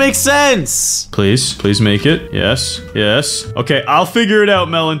 It doesn't make sense. Please make it. Yes. Okay, I'll figure it out,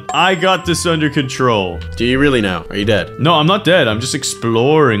 Melon. I got this under control. Do you really now? Are you dead? No, I'm not dead. I'm just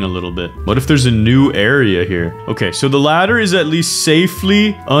exploring a little bit. What if there's a new area here? Okay, so the ladder is at least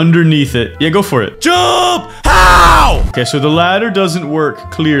safely underneath it. Yeah, go for it. Jump! How? Okay, so the ladder doesn't work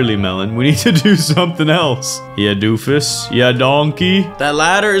clearly, Melon. We need to do something else. Yeah, doofus. Yeah, donkey. That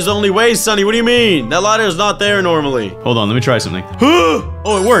ladder is only way, Sonny. What do you mean? That ladder is not there normally. Hold on, let me try something.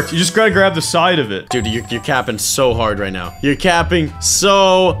 Oh, it worked. You just gotta grab the side of it. Dude, you're capping so hard right now. You're capping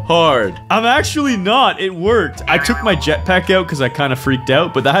so hard. I'm actually not. It worked. I took my jetpack out because I kind of freaked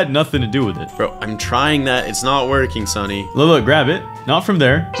out, but that had nothing to do with it. Bro, I'm trying that. It's not working, Sonny. Look, grab it. Not from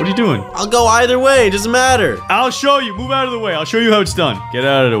there. What are you doing? I'll go either way. It doesn't matter. I'll show you. Move out of the way. I'll show you how it's done. Get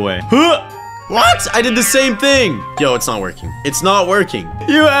out of the way. What? I did the same thing. Yo, it's not working. It's not working.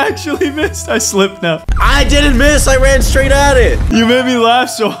 You actually missed. I slipped now. I didn't miss. I ran straight at it. You made me laugh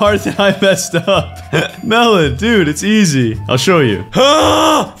so hard that I messed up. Melon, dude, it's easy. I'll show you.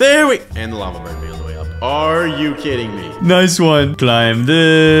 There we... And the lava burned me on the way up. Are you kidding me? Nice one. Climb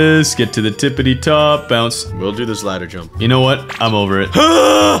this. Get to the tippity top. Bounce. We'll do this ladder jump. You know what? I'm over it.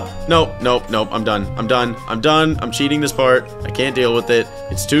 Nope. I'm done. I'm cheating this part. I can't deal with it.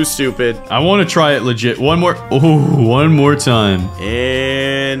 It's too stupid. I want to try it legit. One more time.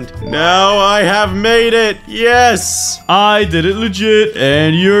 And now I have made it. Yes. I did it legit,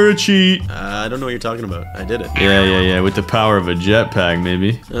 and you're a cheat. I don't know what you're talking about. I did it. Yeah. With the power of a jetpack,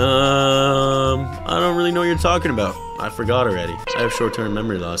 maybe. I don't really know what you're talking about. I forgot already. I have short-term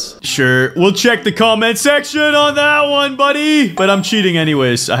memory loss. Sure, we'll check the comment section on that one, buddy. But I'm cheating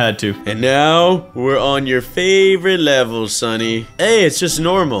anyways. I had to. And now we're on your favorite level, Sonny. Hey, it's just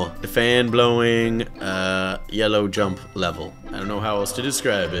normal. The fan blowing, yellow jump level. I don't know how else to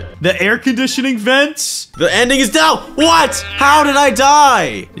describe it. The air conditioning vents? The ending is down. What? How did I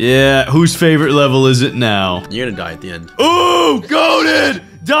die? Yeah, whose favorite level is it now? You're gonna die at the end. Ooh, goated!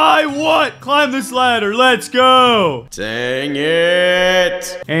 Die what? Climb this ladder. Let's go. Dang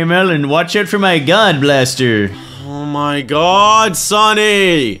it. Hey, Melon, watch out for my God Blaster. Oh my God,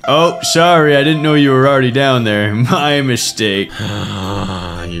 Sonny. Oh, sorry. I didn't know you were already down there. My mistake.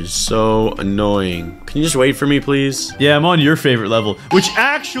 You're so annoying. Can you just wait for me, please? Yeah, I'm on your favorite level, which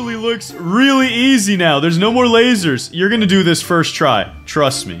actually looks really easy now. There's no more lasers. You're gonna do this first try.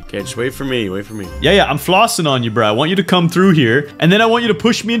 Trust me. Okay, just wait for me. Wait for me. Yeah, I'm flossing on you, bro. I want you to come through here, and then I want you to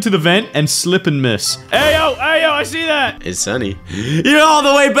push me into the vent and slip and miss. Hey, yo, I see that. It's Sonny. You're all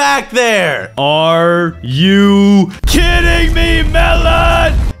the way back there. Are you kidding me,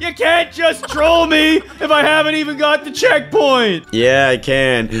 Melon? You can't just troll me if I haven't even got the checkpoint. Yeah, I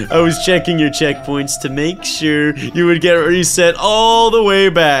can. I was checking your checkpoints to make sure you would get reset all the way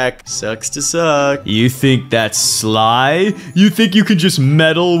back. Sucks to suck. You think that's sly? You think you can just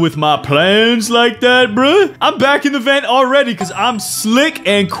meddle with my plans like that, bruh? I'm back in the vent already because I'm slick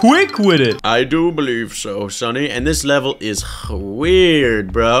and quick with it. I do believe so, Sonny. and this level is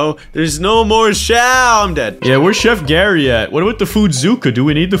weird, bro. There's no more Shao. I'm dead. Yeah, where's Chef Gary at? What about the food Zuka? Do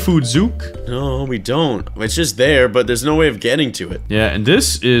we need the food Zook? No, we don't. It's just there, but there's no way of getting to it. Yeah, and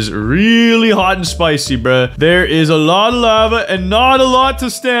this is really hot and spicy, bruh. There is a lot of lava and not a lot to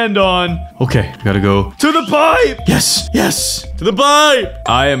stand on. Okay, gotta go to the pipe. Yes, yes, To the pipe!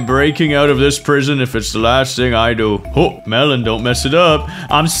 I am breaking out of this prison if it's the last thing I do. Oh, Melon, don't mess it up.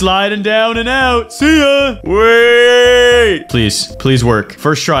 I'm sliding down and out. See ya. Wait! Please, please work.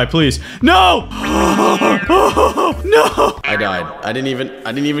 First try, please. No! No! I died. I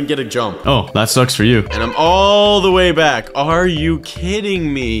didn't even get a jump. Oh, that sucks for you. And I'm all the way back. Are you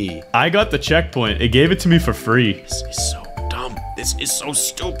kidding me? I got the checkpoint. It gave it to me for free. This is so dumb. This is so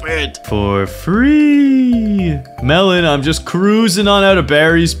stupid. For free. Melon, I'm just cruising on out of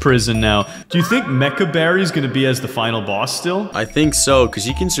Barry's prison now. Do you think Mecha Barry's gonna be as the final boss still? I think so, because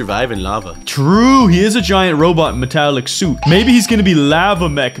he can survive in lava. True, he is a giant robot metallic suit. Maybe he's gonna be Lava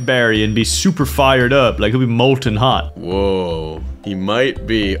Mech Barry and be super fired up, like he'll be molten hot. Whoa. He might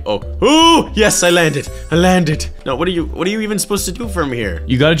be. Oh. Ooh! Yes, I landed. I landed. No, what are you even supposed to do from here?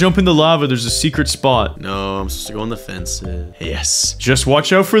 You gotta jump in the lava, there's a secret spot. No, I'm supposed to go on the fences. Yes. Just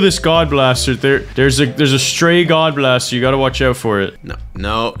watch out for this God Blaster. There's a stray God Blaster, you gotta watch out for it.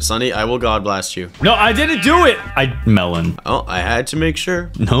 No, Sonny, I will God blast you. No, I didn't do it! Melon. Oh, I had to make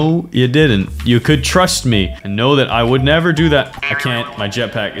sure. No, you didn't. You could trust me and know that I would never do that. I can't, my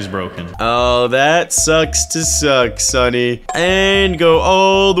jetpack is broken. Oh, that sucks to suck, Sonny. And go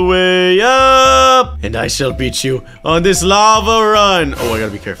all the way up. And I shall beat you on this lava run. Oh, I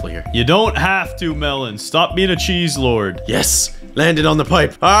gotta be careful here. You don't have to, Melon. Stop being a cheese lord. Yes. Landed on the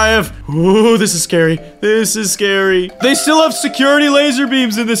pipe. I have. Ooh, this is scary. This is scary. They still have security laser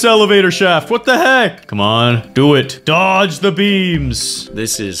beams in this elevator shaft. What the heck? Come on, do it. Dodge the beams.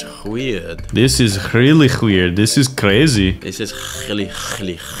 This is weird. This is really weird. This is crazy. This is really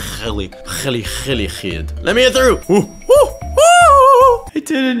weird. Let me get through. Ooh, woo, woo. I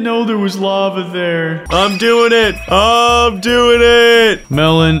didn't know there was lava there. I'm doing it. I'm doing it.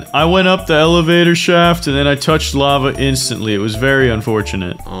 Melon, I went up the elevator shaft and then I touched lava instantly. It was very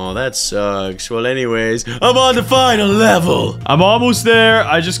unfortunate. Oh, that sucks. Well, anyways, I'm on the final level. I'm almost there.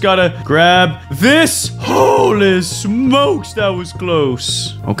 I just gotta grab this. Holy smokes, that was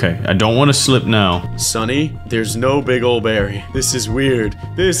close. Okay, I don't want to slip now. Sonny, there's no big ol' berry. This is weird.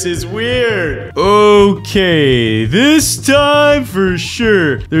 This is weird. Okay, this time for sure.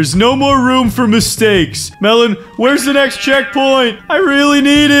 There's no more room for mistakes. Melon, where's the next checkpoint? I really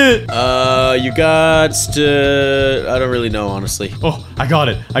need it. You got to... I don't really know, honestly. Oh, I got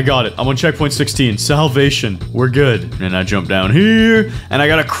it. I got it. I'm on checkpoint 16. Salvation. We're good. And I jump down here, and I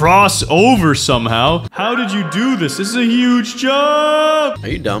gotta cross over somehow. How did you do this? This is a huge jump. Are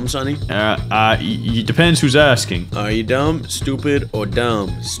you dumb, Sonny? It depends who's asking. Are you dumb, stupid, or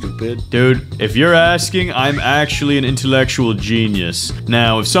dumb, stupid? Dude, if you're asking, I'm actually an intellectual genius.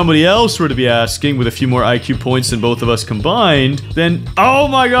 Now, if somebody else were to be asking with a few more IQ points than both of us combined, then, oh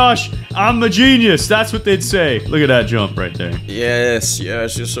my gosh, I'm a genius. That's what they'd say. Look at that jump right there. Yes, you're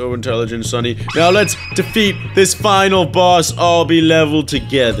so intelligent, Sonny. Now let's defeat this final boss, all be leveled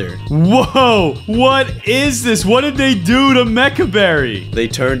together. Whoa, what is this? What did they do to Mecha Barry? They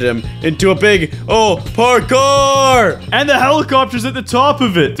turned him into a big, parkour! And the helicopter's at the top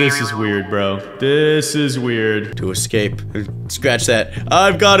of it. This is weird, bro. This is weird. To escape. Scratch that.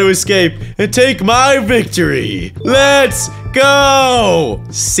 I've got to escape and take my victory. Let's go!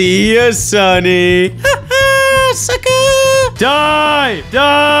 See ya, Sonny. Sucker! Die!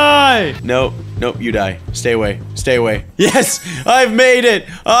 Die! Nope, you die. Stay away. Stay away. Yes! I've made it!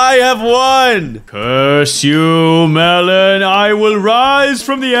 I have won! Curse you, Melon! I will rise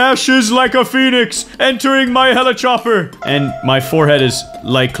from the ashes like a phoenix, entering my helichopper! And my forehead is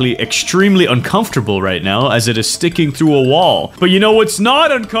likely extremely uncomfortable right now, as it is sticking through a wall. But you know what's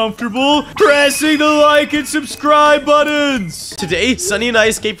not uncomfortable? Pressing the like and subscribe buttons! Today, Sonny and I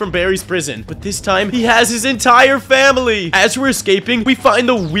escaped from Barry's prison, but this time, he has his entire family! As we're escaping, we find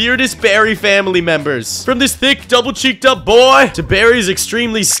the weirdest Barry family members. From this thick, double-cheeked up boy to Barry's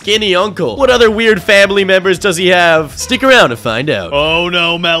extremely skinny uncle. What other weird family members does he have? Stick around to find out. Oh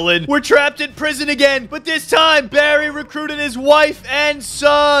no, Melon. We're trapped in prison again, but this time, Barry recruited his wife and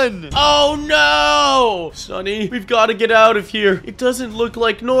son. Oh no! Sonny, we've got to get out of here. It doesn't look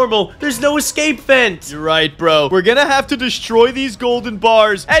like normal. There's no escape vent. You're right, bro. We're gonna have to destroy these golden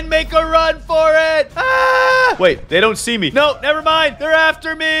bars and make a run for it. Ah! Wait, they don't see me. No, never mind. They're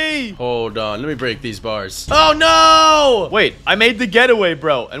after me. Hold on, let me break these bars. Oh no! No! Wait, I made the getaway,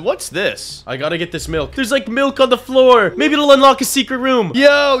 bro. And what's this? I gotta get this milk. There's like milk on the floor. Maybe it'll unlock a secret room.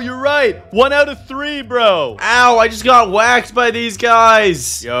 Yo, you're right. 1 out of 3, bro. Ow, I just got whacked by these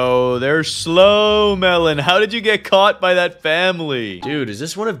guys. Yo, they're slow, Melon. How did you get caught by that family? Dude, is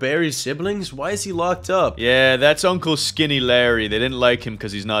this one of Barry's siblings? Why is he locked up? Yeah, that's Uncle Skinny Larry. They didn't like him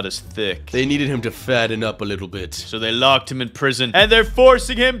because he's not as thick. They needed him to fatten up a little bit. So they locked him in prison, and they're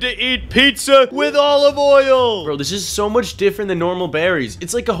forcing him to eat pizza with olive oil. Bro, this is so much different than normal berries.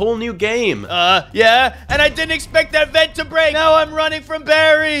 It's like a whole new game. Yeah, and I didn't expect that vent to break. Now I'm running from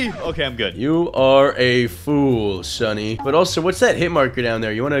Barry. Okay, I'm good. You are a fool, Sonny. But also, what's that hit marker down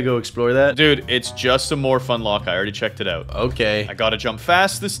there? You want to go explore that? Dude, it's just a morph unlock. I already checked it out. Okay. I gotta jump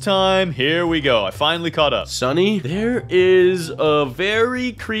fast this time. Here we go. I finally caught up. Sonny, there is a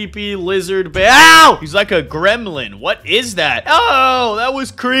very creepy lizard bear. Ow! He's like a gremlin. What is that? Oh, that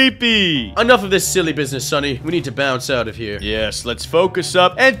was creepy. Enough of this silly business, Sonny. We need to bounce out of here. Yes, let's focus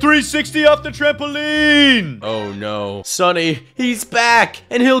up and 360 off the trampoline. Oh no. Sonny, he's back,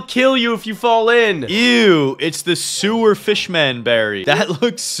 and he'll kill you if you fall in. Ew, it's the sewer fishman Barry. That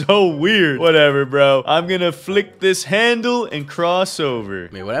looks so weird. Whatever, bro. I'm gonna flick this handle and cross over.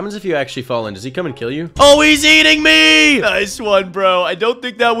 Wait, what happens if you actually fall in? Does he come and kill you? Oh, he's eating me! Nice one, bro. I don't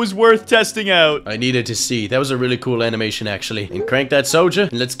think that was worth testing out. I needed to see. That was a really cool animation, actually. And crank that soja,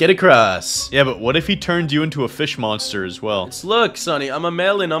 and let's get across. Yeah, but what if he turned you into a fish monster as well? Look, Sonny, I'm a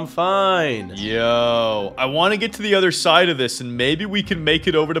melon. I'm fine. Yo, I want to get to the other side of this, and maybe we can make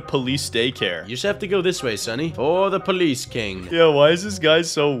it over to police daycare. You just have to go this way, Sonny. For the police king. Yo, why is this guy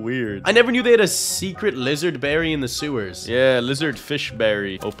so weird? I never knew they had a secret lizard berry in the sewers. Yeah, lizard fish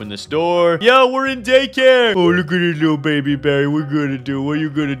berry. Open this door. Yo, we're in daycare. Oh, look at this little baby Barry. What are you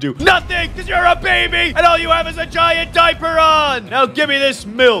gonna do? Nothing, because you're a baby, and all you have is a giant diaper on. Now give me this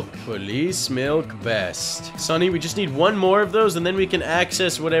milk. Police milk best. Sonny, we just need one more of those, and then we can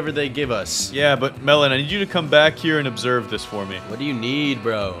access whatever they give us. Yeah, but Melon, I need you to come back here and observe this for me. What do you need,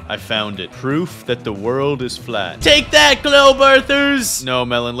 bro? I found it. Proof that the world is flat. Take that, globe earthers! No,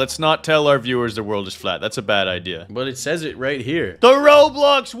 Melon, let's not tell our viewers the world is flat. That's a bad idea. But it says it right here. The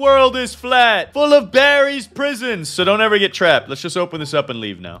Roblox world is flat, full of Barry's prisons. So don't ever get trapped. Let's just open this up and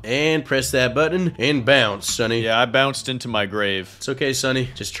leave now. And press that button and bounce, Sonny. Yeah, I bounced into my grave. It's okay, Sonny.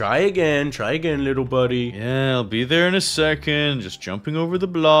 Just try again, little buddy. Yeah, I'll be there in a second. Just jumping over the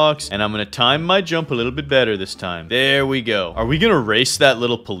blocks. And I'm gonna time my jump a little bit better this time. There we go. Are we gonna race that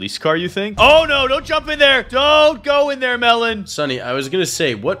little police car, you think? Oh no, don't jump in there. Don't go in there, Melon. Sonny, I was gonna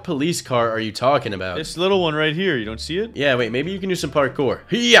say, what police car are you talking about? This little one right here. You don't see it? Yeah, wait, maybe you can do some parkour.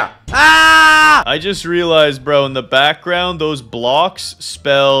 Yeah. Ah! I just realized, bro, in the background, those blocks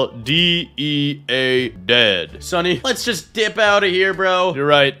spell D-E-A, dead. Sonny, let's just dip out of here, bro. You're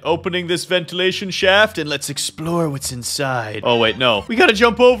right. Opening this ventilation shaft and let's explore what's inside. Oh, wait, no. We gotta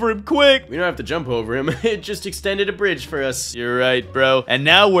jump over him quick. We don't have to jump over him. It just extended a bridge for us. You're right, bro. And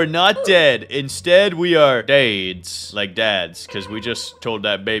now we're not dead. Instead, we are dads. Like dads, because we just told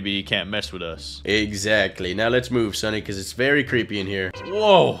that baby he can't mess with us. Exactly. Now let's move, Sonny, because it's very creepy in here.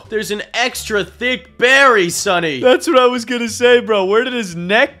 Whoa, there's an extra thick berry, Sonny. That's what I was gonna say, bro. Where did his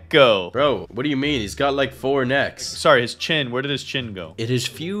neck go? Bro, what do you mean? He's got like 4 necks. Sorry, his chin. Where did his chin go? It is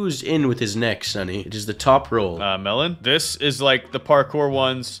fused in with his neck, Sonny. It is the top roll. Melon? This is like the parkour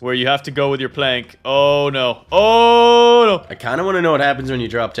ones where you have to go with your plank. Oh, no. Oh, no. I kind of want to know what happens when you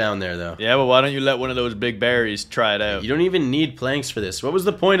drop down there, though. Yeah, but why don't you let one of those big berries try it out? You don't even need planks for this. What was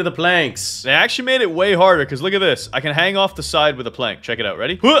the point of the planks? They actually made it way harder, because look at this. I can hang off the side with a plank. Check it out.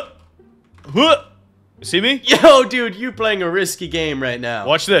 Ready? Huh! Huh! See me? Yo, dude, you playing a risky game right now.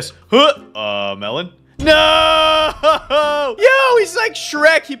 Watch this. Huh! Melon? No! Yo, he's like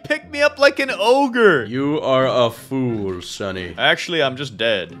Shrek. He picked me up like an ogre. You are a fool, Sonny. Actually, I'm just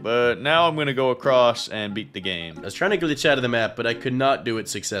dead. But now I'm gonna go across and beat the game. I was trying to glitch out of the map, but I could not do it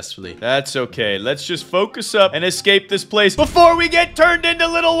successfully. That's okay. Let's just focus up and escape this place before we get turned into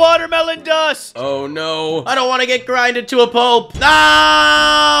little watermelon dust. Oh, no. I don't want to get grinded to a pulp.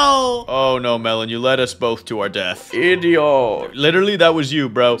 No! Oh, no, Melon. You led us both to our death. Idiot. Literally, that was you,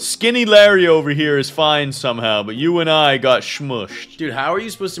 bro. Skinny Larry over here is fine somehow, but you and I got smushed. Dude, how are you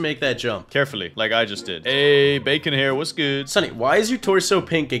supposed to make that jump? Carefully, like I just did. Hey, Bacon here. What's Feels good. Sonny, why is your torso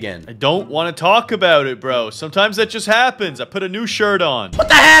pink again? I don't want to talk about it, bro. Sometimes that just happens. I put a new shirt on. What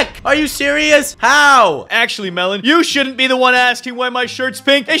the heck? Are you serious? How? Actually, Melon, you shouldn't be the one asking why my shirt's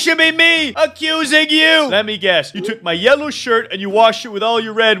pink. It should be me accusing you. Let me guess. You took my yellow shirt and you washed it with all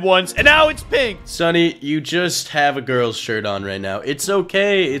your red ones, and now it's pink. Sonny, you just have a girl's shirt on right now. It's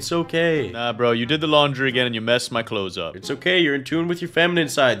okay. It's okay. Nah, bro, you did the laundry again and you messed my clothes up. It's okay. You're in tune with your feminine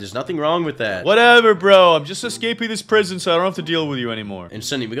side. There's nothing wrong with that. Whatever, bro. I'm just escaping this prison so I don't have to deal with you anymore. And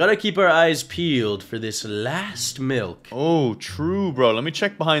Sonny, we gotta keep our eyes peeled for this last milk. Oh, true, bro. Let me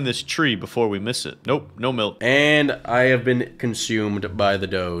check behind this tree before we miss it. Nope, no milk. And I have been consumed by the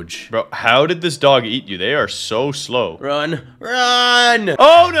Doge. Bro, how did this dog eat you? They are so slow. Run. Run!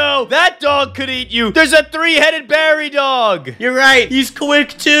 Oh, no! That dog could eat you! There's a three-headed berry dog! You're right. He's quick,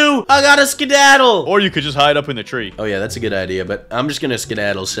 too. I gotta skedaddle. Or you could just hide up in the tree. Oh, yeah, that's a good idea, but I'm just gonna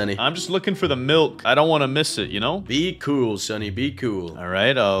skedaddle, Sonny. I'm just looking for the milk. I don't want to miss it, you know? Be cool, Sonny. Be cool. All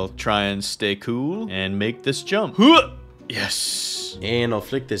right, I'll try and stay cool and make this jump. Huh! Yes. And I'll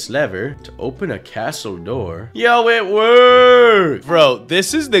flick this lever to open a castle door. Yo, it worked! Bro,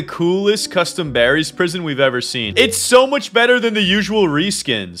 this is the coolest custom berries prison we've ever seen. It's so much better than the usual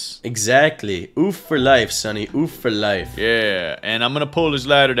reskins. Exactly. Oof for life, Sonny. Oof for life. Yeah, and I'm gonna pull this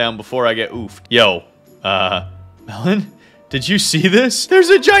ladder down before I get oofed. Yo, Melon? Did you see this? There's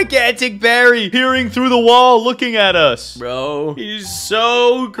a gigantic berry peering through the wall looking at us. Bro, he's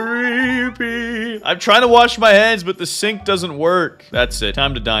so creepy. I'm trying to wash my hands, but the sink doesn't work. That's it.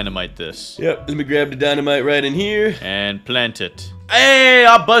 Time to dynamite this. Yep, let me grab the dynamite right in here. And plant it. Hey,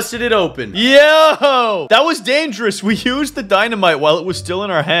 I busted it open. Yo! That was dangerous. We used the dynamite while it was still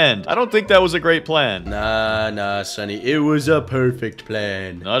in our hand. I don't think that was a great plan. Nah, Sonny. It was a perfect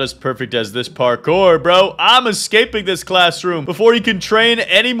plan. Not as perfect as this parkour, bro. I'm escaping this classroom before he can train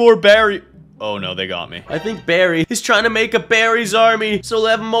any more berry... Oh no, they got me. I think Barry is trying to make a Barry's army so we'll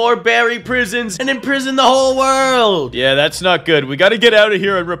have more Barry prisons and imprison the whole world. Yeah, that's not good. We gotta get out of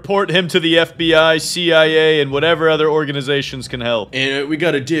here and report him to the FBI, CIA, and whatever other organizations can help. And we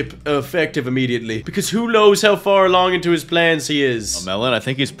gotta dip effective immediately because who knows how far along into his plans he is. Oh, Melon, I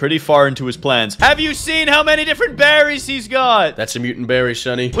think he's pretty far into his plans. Have you seen how many different berries he's got? That's a mutant Barry,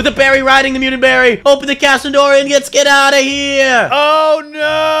 Sonny. With a Barry riding the mutant Barry. Open the castle door and get out of here. Oh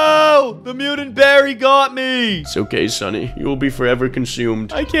no! The mutant berry got me. It's okay, Sonny. You will be forever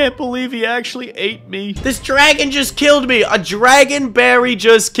consumed. I can't believe he actually ate me. This dragon just killed me. A dragon berry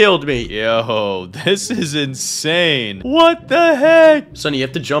just killed me. Yo, this is insane. What the heck? Sonny, you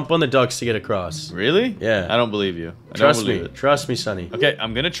have to jump on the ducks to get across. Really? Yeah. I don't believe you. Trust me. Trust me, Sonny. Okay,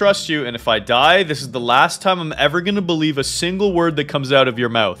 I'm gonna trust you, and if I die, this is the last time I'm ever gonna believe a single word that comes out of your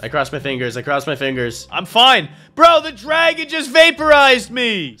mouth. I cross my fingers. I cross my fingers. I'm fine. Bro, the dragon just vaporized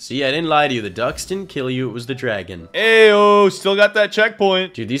me. See, I didn't lie to you. The ducks didn't kill you. It was the dragon. Ayo, still got that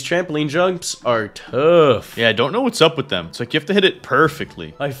checkpoint. Dude, these trampoline jumps are tough. Yeah, I don't know what's up with them. It's like you have to hit it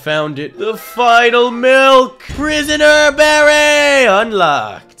perfectly. I found it. The final milk. Prisoner berry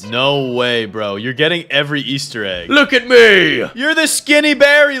unlocked. No way, bro. You're getting every Easter egg. Look at me. You're the skinny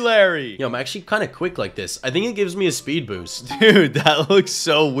berry, Larry. Yo, I'm actually kind of quick like this. I think it gives me a speed boost. Dude, that looks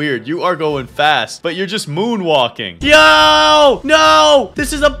so weird. You are going fast, but you're just moonwalking. Yo! No!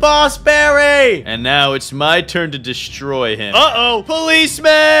 This is a boss berry! And now it's my turn to destroy him. Uh-oh!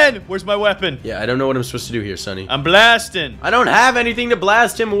 Policeman! Where's my weapon? Yeah, I don't know what I'm supposed to do here, Sonny. I'm blasting. I don't have anything to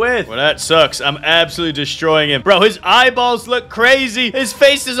blast him with. Well, that sucks. I'm absolutely destroying him. Bro, his eyeballs look crazy. His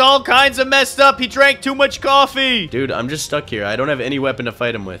face is all kinds of messed up. He drank too much coffee. Dude, I'm just stuck here. I don't have any weapon to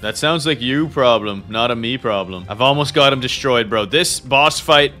fight him with. That sounds like you problem, not a me problem. I've almost got him destroyed, bro. This boss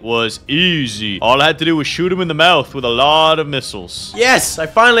fight was easy. All I had to do was shoot him in the mouth with a lot of missiles. Yes, I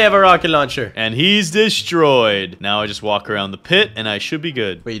finally have a rocket launcher. And he's destroyed. Now I just walk around the pit and I should be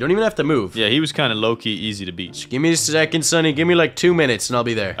good. Wait, you don't even have to move. Yeah, he was kind of low-key easy to beat. Give me a second, Sonny. Give me like 2 minutes and I'll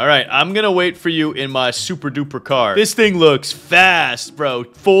be there. All right, I'm gonna wait for you in my super-duper car. This thing looks fast, bro.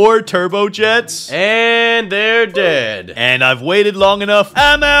 4 turbojets. And they're dead. And I've waited long enough.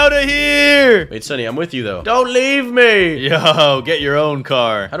 I'm out of here. Wait, Sonny, I'm with you though. Don't leave me. Yo, get your own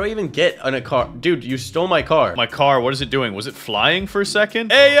car. How do I even get on a car? Dude, you stole my car. My car, what is it doing? Was it flying for a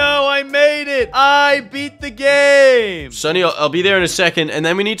second? Hey, yo, I made it. I beat the game. Sonny, I'll be there in a second, and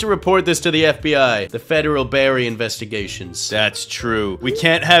then we need to report this to the FBI, the Federal Berry Investigations. That's true. We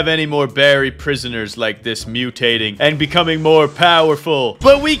can't have any more berry prisoners like this mutating and becoming more powerful.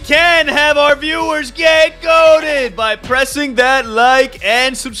 But we can have our viewers get goated. it by pressing that like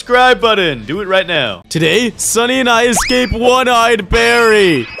and subscribe button. Do it right now. Today, Sunny and I escape One-Eyed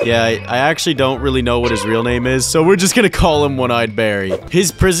Barry. Yeah, I actually don't really know what his real name is, so we're just gonna call him One-Eyed Barry.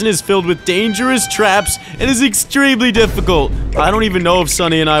 His prison is filled with dangerous traps and is extremely difficult. I don't even know if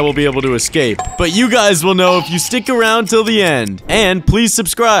Sunny and I will be able to escape, but you guys will know if you stick around till the end. And please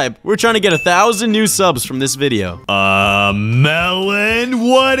subscribe. We're trying to get 1,000 new subs from this video. Melon,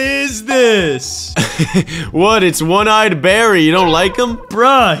 what is this? What? It's One-Eyed Barry. You don't like him?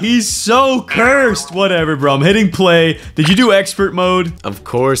 Bruh, he's so cursed. Whatever, bro. I'm hitting play. Did you do expert mode? Of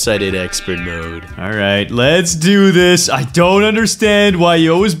course I did expert mode. All right, let's do this. I don't understand why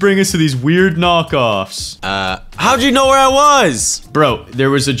you always bring us to these weird knockoffs. How'd you know where I was? Bro, there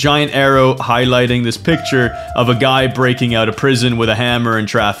was a giant arrow highlighting this picture of a guy breaking out of prison with a hammer and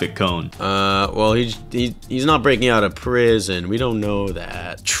traffic cone. Well, he's not breaking out of prison. We don't know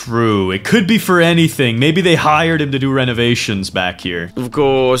that. True. It could be for anything. Maybe they hired him to do renovations back here. Of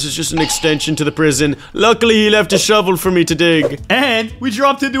course, it's just an extension to the prison. Luckily, he left a shovel for me to dig. And we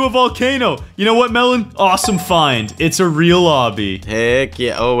dropped into a volcano. You know what, Melon? Awesome find. It's a real obby. Heck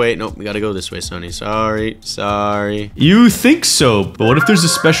yeah. Oh, wait. Nope. We gotta go this way, Sonny. Sorry. You think so, but what if there's a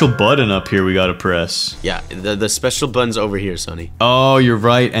special button up here we gotta press? Yeah, the special button's over here, Sonny. Oh, you're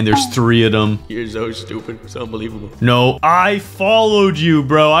right, and there's 3 of them. You're so stupid. It's unbelievable. No, I followed you,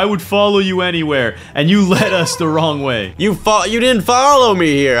 bro. I would follow you anywhere, and you led us the wrong way. You didn't follow me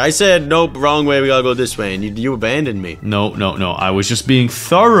here. I said, nope, wrong way. We gotta go this way, and you abandoned me. No. I was just being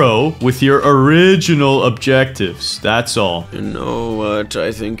thorough with your original objectives. That's all. You know what?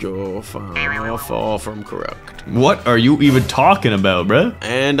 I think you're far from correct. What are you even talking about, bruh?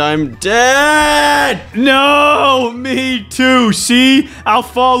 And I'm dead! No, me too. See? I'll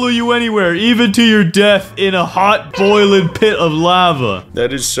follow you anywhere, even to your death in a hot, boiling pit of lava.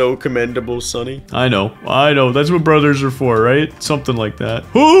 That is so commendable, Sonny. I know. That's what brothers are for, right? Something like that.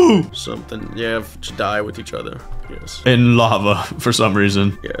 Ooh! Something, yeah, to die with each other. Yes. In lava, for some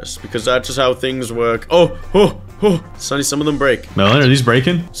reason. Yes, because that's just how things work. Oh! Sonny, some of them break. Melon, are these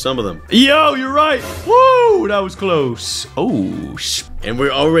breaking? Some of them. Yo, you're right! Woo! That was close. Oh, and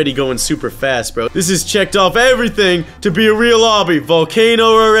we're already going super fast, bro. This has checked off everything to be a real obby. Volcano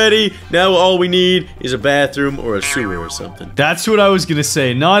already. Now all we need is a bathroom or a sewer or something. That's what I was gonna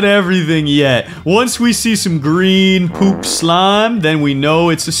say. Not everything yet. Once we see some green poop slime, then we know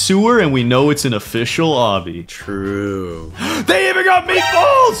it's a sewer and we know it's an official obby. True. They even got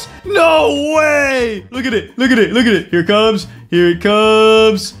meatballs! No way! Look at it. Here it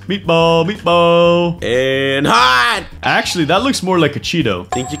comes. Meatball. And hot! Actually, that looks more like a Cheeto.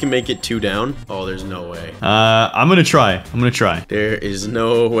 Think you can make it 2 down? Oh, there's no way. I'm gonna try. There is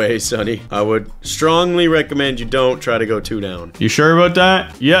no way, Sonny. I would strongly recommend you don't try to go 2 down. You sure about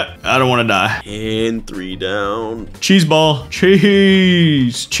that? Yeah, I don't want to die. And 3 down. Cheese ball.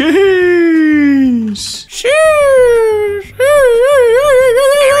 Cheese.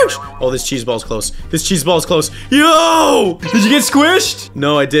 Oh, this cheese ball's close. Yo! Did you get squished?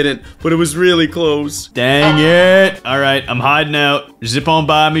 No, I didn't, but it was really close. Dang it. All right, I'm hiding out. Zip on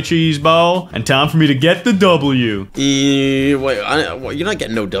by me, cheese ball. And time for me to get the W. Wait, you're not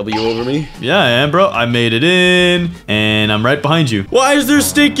getting no W over me. Yeah, I am, bro. I made it in, and I'm right behind you. Why is there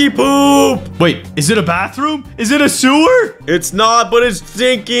stinky poop? Wait, is it a bathroom? Is it a sewer? It's not, but it's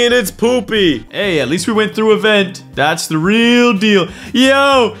stinky and it's poopy. Hey, at least we went through a vent. That's the real deal.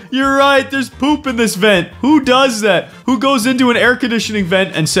 Yo, you're right. There's poop in this vent. Who does that? Who goes into an air conditioning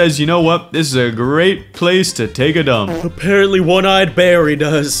vent and says, you know what? This is a great place to take a dump. Apparently One-Eyed Barry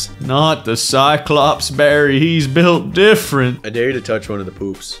does. Not the Cyclops Barry. He's built different. I dare you to touch one of the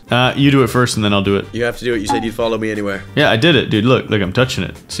poops. You do it first and then I'll do it. You have to do it. You said you'd follow me anywhere. Yeah, I did it, dude. Look, I'm touching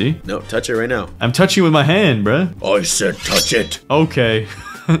it. See? No, touch it right now. I'm touching with my hand, bruh. I said touch it. Okay.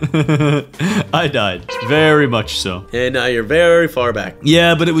 I died. Very much so. And now you're very far back.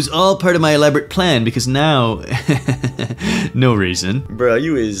 Yeah, but it was all part of my elaborate plan because now... no reason. Bro,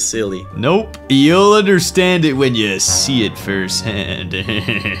 you is silly. Nope. You'll understand it when you see it firsthand.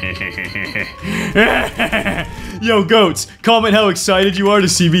 Yo, goats, comment how excited you are to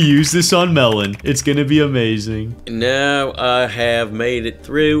see me use this on Melon. It's gonna be amazing. Now I have made it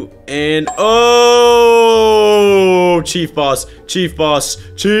through and oh, Chief Boss. Chill!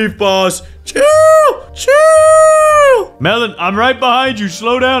 Melon, I'm right behind you.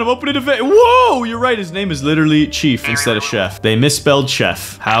 Slow down. I'm opening the vent. Whoa! You're right. His name is literally Chief instead of Chef. They misspelled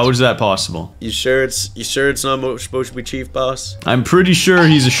Chef. How is that possible? You sure it's not supposed to be Chief Boss? I'm pretty sure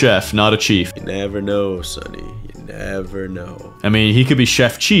he's a chef, not a chief. You never know, Sonny. You never know. I mean, he could be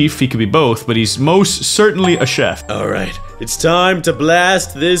Chef Chief. He could be both, but he's most certainly a chef. All right. It's time to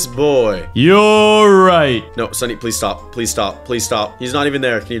blast this boy. You're right. No, Sonny, please stop. Please stop. Please stop. He's not even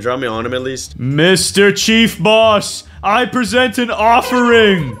there. Can you drop me on him at least? Mr. Chief Boss, I present an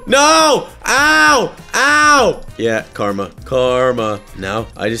offering. No! Ow! Ow! Yeah, karma. Karma. Now,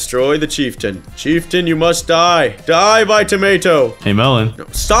 I destroy the chieftain. Chieftain, you must die. Die by tomato. Hey, Melon. No,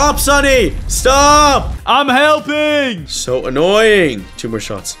 stop, Sonny! Stop! I'm helping. So annoying. 2 more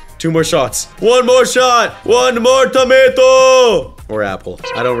shots. 2 more shots. 1 more shot. 1 more tomato. Or apple.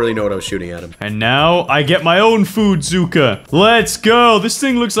 I don't really know what I was shooting at him. And now I get my own food, Zuka. Let's go. This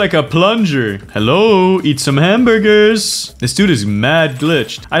thing looks like a plunger. Hello, eat some hamburgers. This dude is mad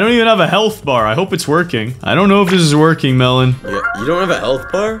glitched. I don't even have a health bar. I hope it's working. I don't know if this is working, Melon. Yeah, you don't have a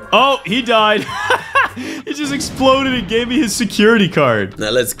health bar? Oh, he died. He just exploded and gave me his security card.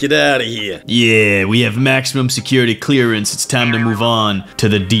 Now let's get out of here. Yeah, we have maximum security clearance. It's time to move on to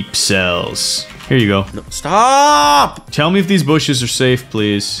the deep cells. Here you go. No, stop! Tell me if these bushes are safe,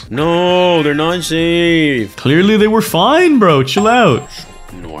 please. No, they're not safe. Clearly they were fine, bro. Chill out.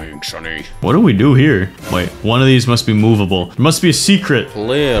 Annoying, Sonny. What do we do here? Wait, one of these must be movable. There must be a secret.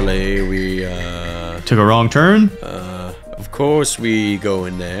 Clearly, we, Took a wrong turn? of course we go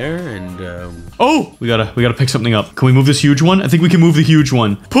in there and, Oh! We gotta pick something up. Can we move this huge one? I think we can move the huge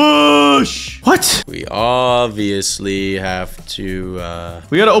one. Push! What? we obviously have to,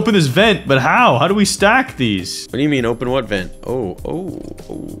 We gotta open this vent, but how? How do we stack these? what do you mean, open what vent? Oh.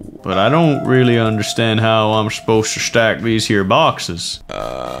 But I don't really understand how I'm supposed to stack these here boxes.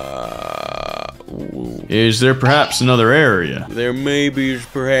 Is there perhaps another area? There may be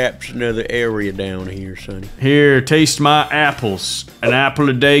perhaps another area down here, Sonny. Here, taste my apples. An apple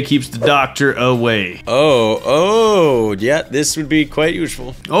a day keeps the doctor away. Oh, yeah, this would be quite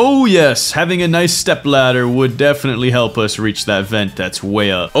useful. Oh yes, having a nice step ladder would definitely help us reach that vent that's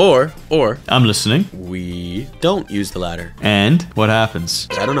way up. Or, I'm listening. we don't use the ladder. And what happens?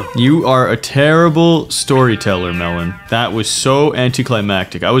 I don't know. You are a terrible storyteller, Melon. That was so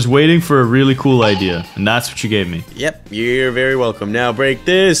anticlimactic. I was waiting for a really cool idea, and that's what you gave me. Yep, you're very welcome. Now break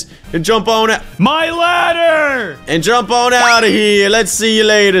this and jump on out. My ladder! And jump on out of here. Let's see you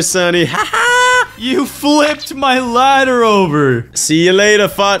later, Sonny. Ha ha! You flipped my ladder over. See you later,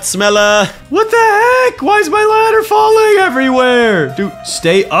 fart smeller. What the heck? Why is my ladder falling everywhere? Dude,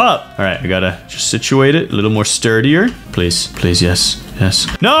 stay up. All right, I gotta just situate it a little more sturdier. Please, please, yes. Yes.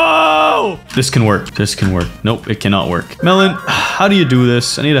 No! This can work. This can work. Nope, it cannot work. Melon, how do you do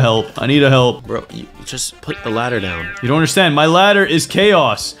this? I need a help. I need a help. Bro, you just put the ladder down. You don't understand. My ladder is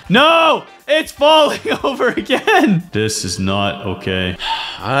chaos. No! It's falling over again. This is not okay.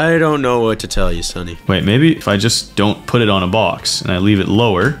 I don't know what to tell you, Sonny. Wait, maybe if I just don't put it on a box and I leave it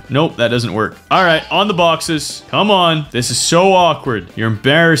lower. Nope, that doesn't work. All right, on the boxes. Come on. This is so awkward. You're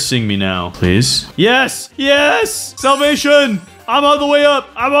embarrassing me now. Please. Yes! Yes! Salvation! I'm all the way up.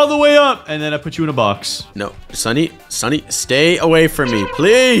 I'm all the way up. And then I put you in a box. No, Sonny, stay away from me,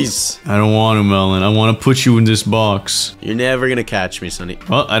 please. I don't want to, Melon. I want to put you in this box. You're never gonna catch me, Sonny.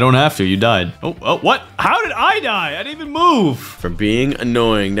 Well, I don't have to. You died. Oh, what? How did I die? I didn't even move. For being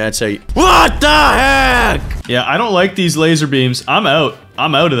annoying, that's how you— What the heck? Yeah, I don't like these laser beams. I'm out.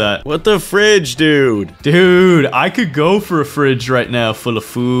 I'm out of that. What the fridge, dude? Dude, I could go for a fridge right now full of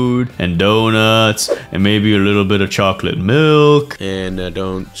food and donuts and maybe a little bit of chocolate milk. And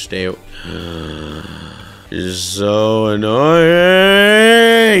don't stay— You're so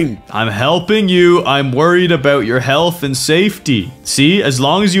annoying. I'm helping you. I'm worried about your health and safety. See, as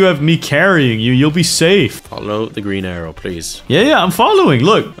long as you have me carrying you, you'll be safe. Follow the green arrow, please. Yeah, I'm following.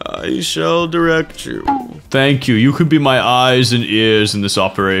 Look. I shall direct you. Thank you. You could be my eyes and ears in this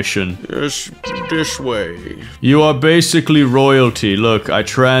operation. Yes, this way. You are basically royalty. Look, I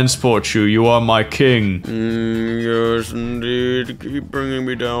transport you. You are my king. Yes, indeed. Keep bringing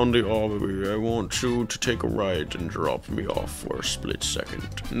me down the Obby. I want you to take a right and drop me off for a split second.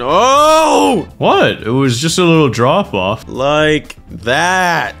 No! What? It was just a little drop off. Like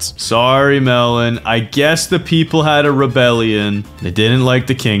that. Sorry, Melon. I guess the people had a rebellion. They didn't like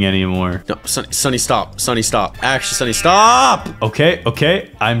the king anymore. No, Sonny, stop. Sonny, stop. Actually, Sonny, stop! Okay.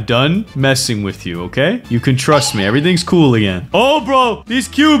 I'm done messing with you, okay? You can trust me. Everything's cool again. Oh, bro. These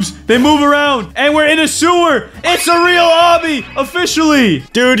cubes, they move around. And we're in a sewer. It's a real obby, officially.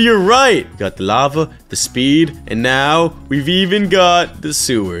 Dude, you're right. We got the lava, the speed, and now we've even got the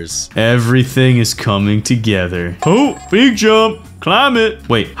sewers. Everything is coming together. Oh, big jump. Climb it.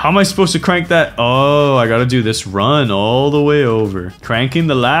 Wait, how am I supposed to crank that? Oh, I gotta do this run all the way over. Cranking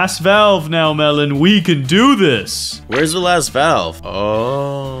the last valve now, Melon. We can do this. Where's the last valve?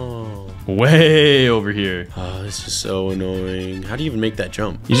 Oh. Way over here. Oh, this is so annoying. How do you even make that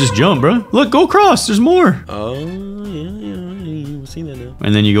jump? You just jump, bro. Look, go across. There's more. Oh, yeah.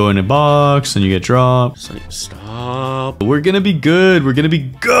 And then you go in a box, and you get dropped. Sonny, stop. We're gonna be good. We're gonna be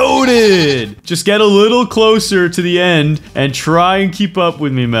goated. Just get a little closer to the end and try and keep up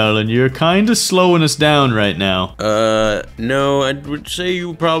with me, Melon. You're kind of slowing us down right now. No, I would say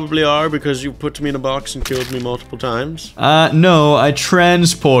you probably are because you put me in a box and killed me multiple times. No, I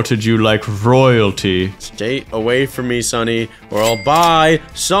transported you like royalty. Stay away from me, Sonny, or I'll buy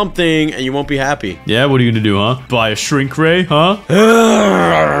something and you won't be happy. Yeah, what are you gonna do, huh? Buy a shrink ray, huh?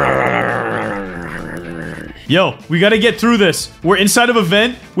 Yo, we gotta get through this. We're inside of a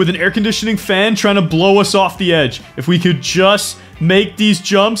vent with an air conditioning fan trying to blow us off the edge. If we could just make these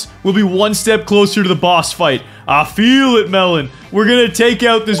jumps, we'll be one step closer to the boss fight. I feel it, Melon. We're gonna take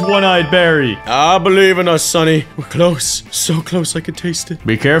out this one-eyed berry. I believe in us, Sonny. We're close. So close I can taste it.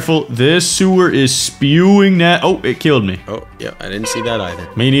 Be careful. This sewer is spewing that. Oh, it killed me. Oh, yeah, I didn't see that either.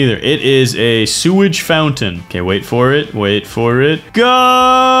 Me neither. It is a sewage fountain. Okay, wait for it. Wait for it.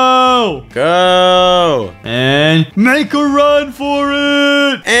 Go! Go! And make a run for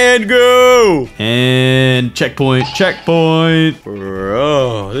it! And go! And checkpoint. Checkpoint.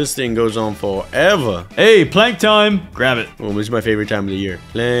 Bro, this thing goes on forever. Hey, plank time. Grab it. Oh, this is my favorite time of the year.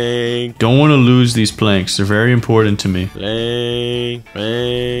 Plank, Don't want to lose these planks. They're very important to me. plank,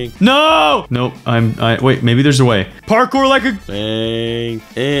 plank, No! Nope. Wait, maybe there's a way. Parkour like a... plank.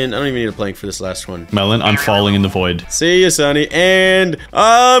 And I don't even need a plank for this last one. Melon, I'm falling in the void. See ya, Sonny. And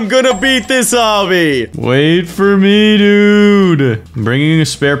I'm gonna beat this obby. Wait for me, dude. I'm bringing a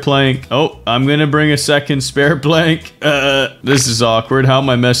spare plank. Oh, I'm gonna bring a second spare plank. This is awkward. How am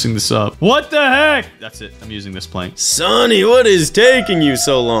I messing this up? What the heck? That's it. I'm using this plank. Sonny, what is taking you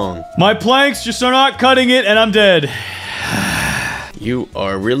so long? My planks just are not cutting it, and I'm dead. You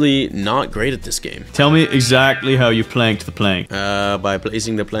are really not great at this game. Tell me exactly how you planked the plank. By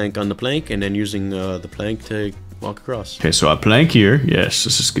placing the plank on the plank and then using the plank to walk across. Okay, so I plank here. Yes,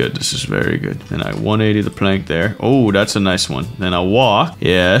 this is good. This is very good. Then I 180 the plank there. Oh, that's a nice one. Then I walk.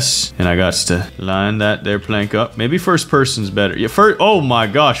 Yes. And I got to line that there plank up. Maybe first person's better. Yeah, oh my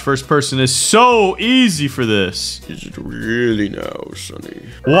gosh, first person is so easy for this. Is it really now, Sonny?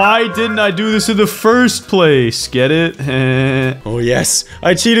 Why didn't I do this in the first place? Get it? Oh, yes.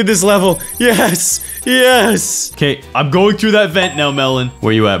 I cheated this level. Yes. Yes. Okay, I'm going through that vent now, Melon.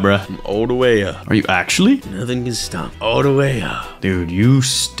 Where you at, bruh? All the way up. Are you actually? Nothing can stop. All the way up. Dude, you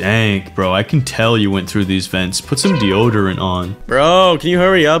stank, bro. I can tell you went through these vents. Put some deodorant on. Bro, can you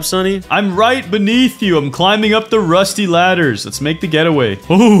hurry up, Sonny? I'm right beneath you. I'm climbing up the rusty ladders. Let's make the getaway.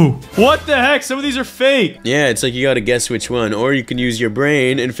 Ooh, what the heck? Some of these are fake. Yeah, it's like you gotta guess which one, or you can use your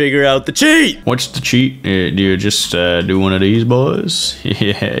brain and figure out the cheat. What's the cheat? Do you just do one of these, boys?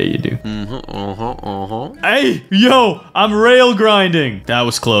 Yeah, you do. Hey, yo, I'm rail grinding. That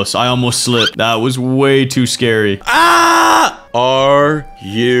was close. I almost slipped. That was way too scary. Ah! Are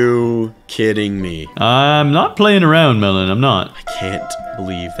you kidding me? I'm not playing around, Melon. I'm not. I can't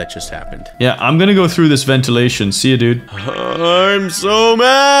believe that just happened. Yeah, I'm gonna go through this ventilation. See ya, dude. I'm so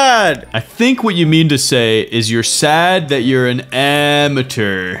mad. I think what you mean to say is you're sad that you're an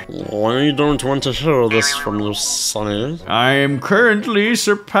amateur. I don't want to hear this from you, Sonny. I am currently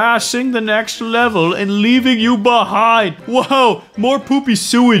surpassing the next level and leaving you behind. Whoa, more poopy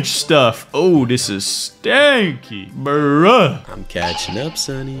sewage stuff. Oh, this is stanky. Bruh. I'm catching up,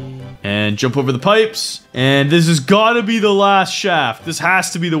 Sonny. And jump over the pipes. And this has got to be the last shaft. This has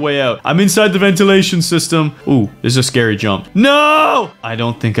to be the way out. I'm inside the ventilation system. Ooh, this is a scary jump. No! I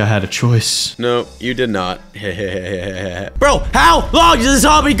don't think I had a choice. No, you did not. Bro, how long does this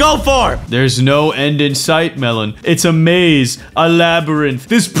hobby go for? There's no end in sight, Melon. It's a maze, a labyrinth.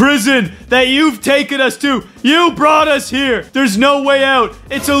 This prison that you've taken us to. You brought us here. There's no way out.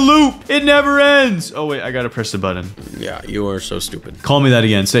 It's a loop. It never ends. Oh, wait, I gotta press the button. Yeah, you are so stupid. Call me that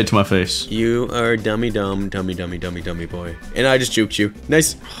again. Say it to my face. You are dummy boy. And I just juked you.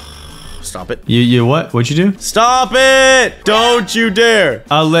 Nice. Stop it. You what? What'd you do? Stop it! Don't you dare!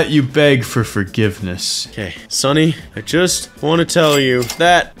 I'll let you beg for forgiveness. Okay, Sonny, I just want to tell you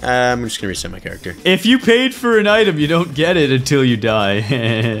that I'm just gonna reset my character. If you paid for an item, you don't get it until you die.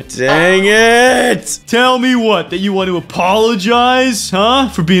 Dang it! Tell me what? That you want to apologize, huh?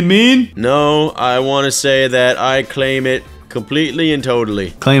 For being mean? No, I want to say that I claim it completely and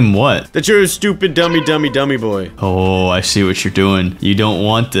totally. Claim what? That you're a stupid dummy boy. Oh, I see what you're doing. You don't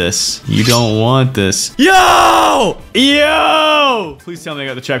want this. You don't want this. Yo! Yo! Please tell me I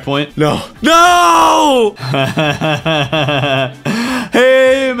got the checkpoint. No. No!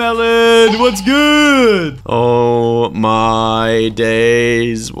 Hey, Melon, what's good? Oh my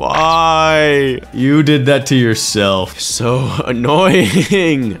days. Why? You did that to yourself. So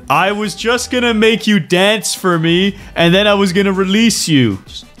annoying. I was just gonna make you dance for me, and then I was gonna release you.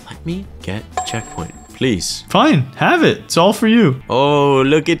 Just let me get a checkpoint, please. Fine, have it. It's all for you. Oh,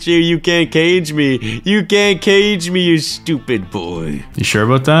 look at you. You can't cage me. You can't cage me, you stupid boy. You sure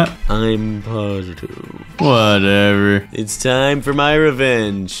about that? I'm positive. Whatever. It's time for my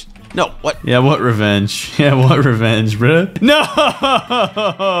revenge. No, what? Yeah, what revenge? Yeah, what revenge, bruh? No!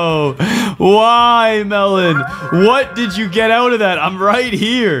 Why, Melon? What did you get out of that? I'm right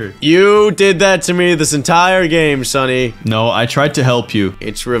here. You did that to me this entire game, Sonny. No, I tried to help you.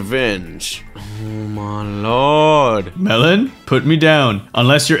 It's revenge. Oh my lord. Melon, put me down.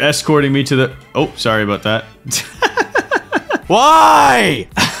 Unless you're escorting me to the... Oh, sorry about that. Why?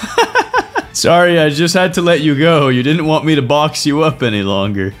 Sorry, I just had to let you go. You didn't want me to box you up any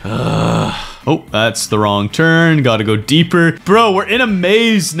longer. Oh, that's the wrong turn. Gotta go deeper. Bro, we're in a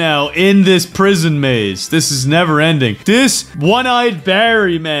maze now. In this prison maze. This is never ending. This one-eyed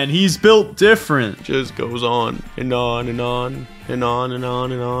Barry, man, he's built different. Just goes on and on and on and on and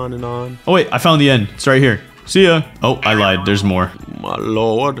on and on and on. Oh, wait, I found the end. It's right here. See ya. Oh, I lied. There's more. My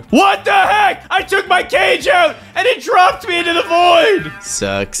lord. What the heck? I took my cage out and it dropped me into the void.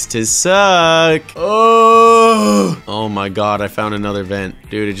 Sucks to suck. Oh. Oh my god, I found another vent.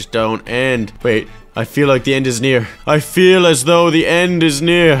 Dude, it just don't end. Wait, I feel like the end is near. I feel as though the end is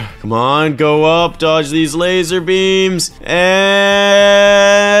near. Come on, go up, dodge these laser beams. And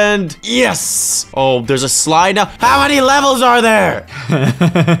yes. Oh, there's a slide now. How many levels are there?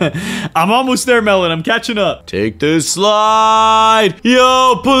 I'm almost there, Melon. I'm catching up. Take the slide.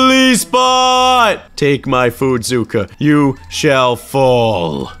 Yo, police bot. Take my food, Zuka. You shall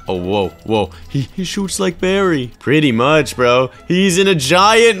fall. Oh, whoa, whoa. He shoots like Barry. Pretty much, bro. He's in a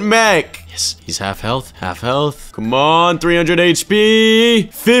giant mech. Yes, he's half health, half health. Come on, 300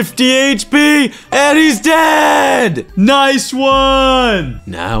 HP, 50 HP, and he's dead! Nice one!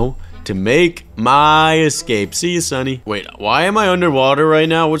 Now, to make my escape. See you, Sonny. Wait, why am I underwater right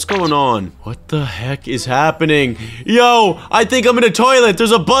now? What's going on? What the heck is happening? Yo, I think I'm in a toilet.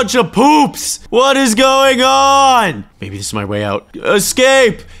 There's a bunch of poops. What is going on? Maybe this is my way out.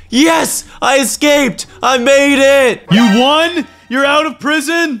 Escape! Yes, I escaped! I made it! You won? You're out of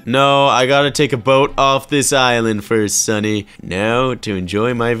prison? No, I gotta take a boat off this island first, Sonny. Now, to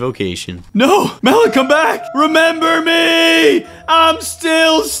enjoy my vocation. No! Melon, come back! Remember me! I'm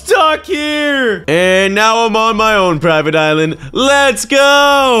still stuck here! And now I'm on my own private island. Let's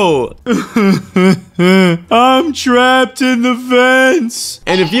go! I'm trapped in the fence.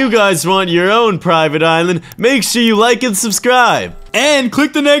 And if you guys want your own private island, make sure you like and subscribe. And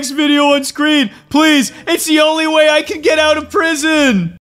click the next video on screen. Please, it's the only way I can get out of prison.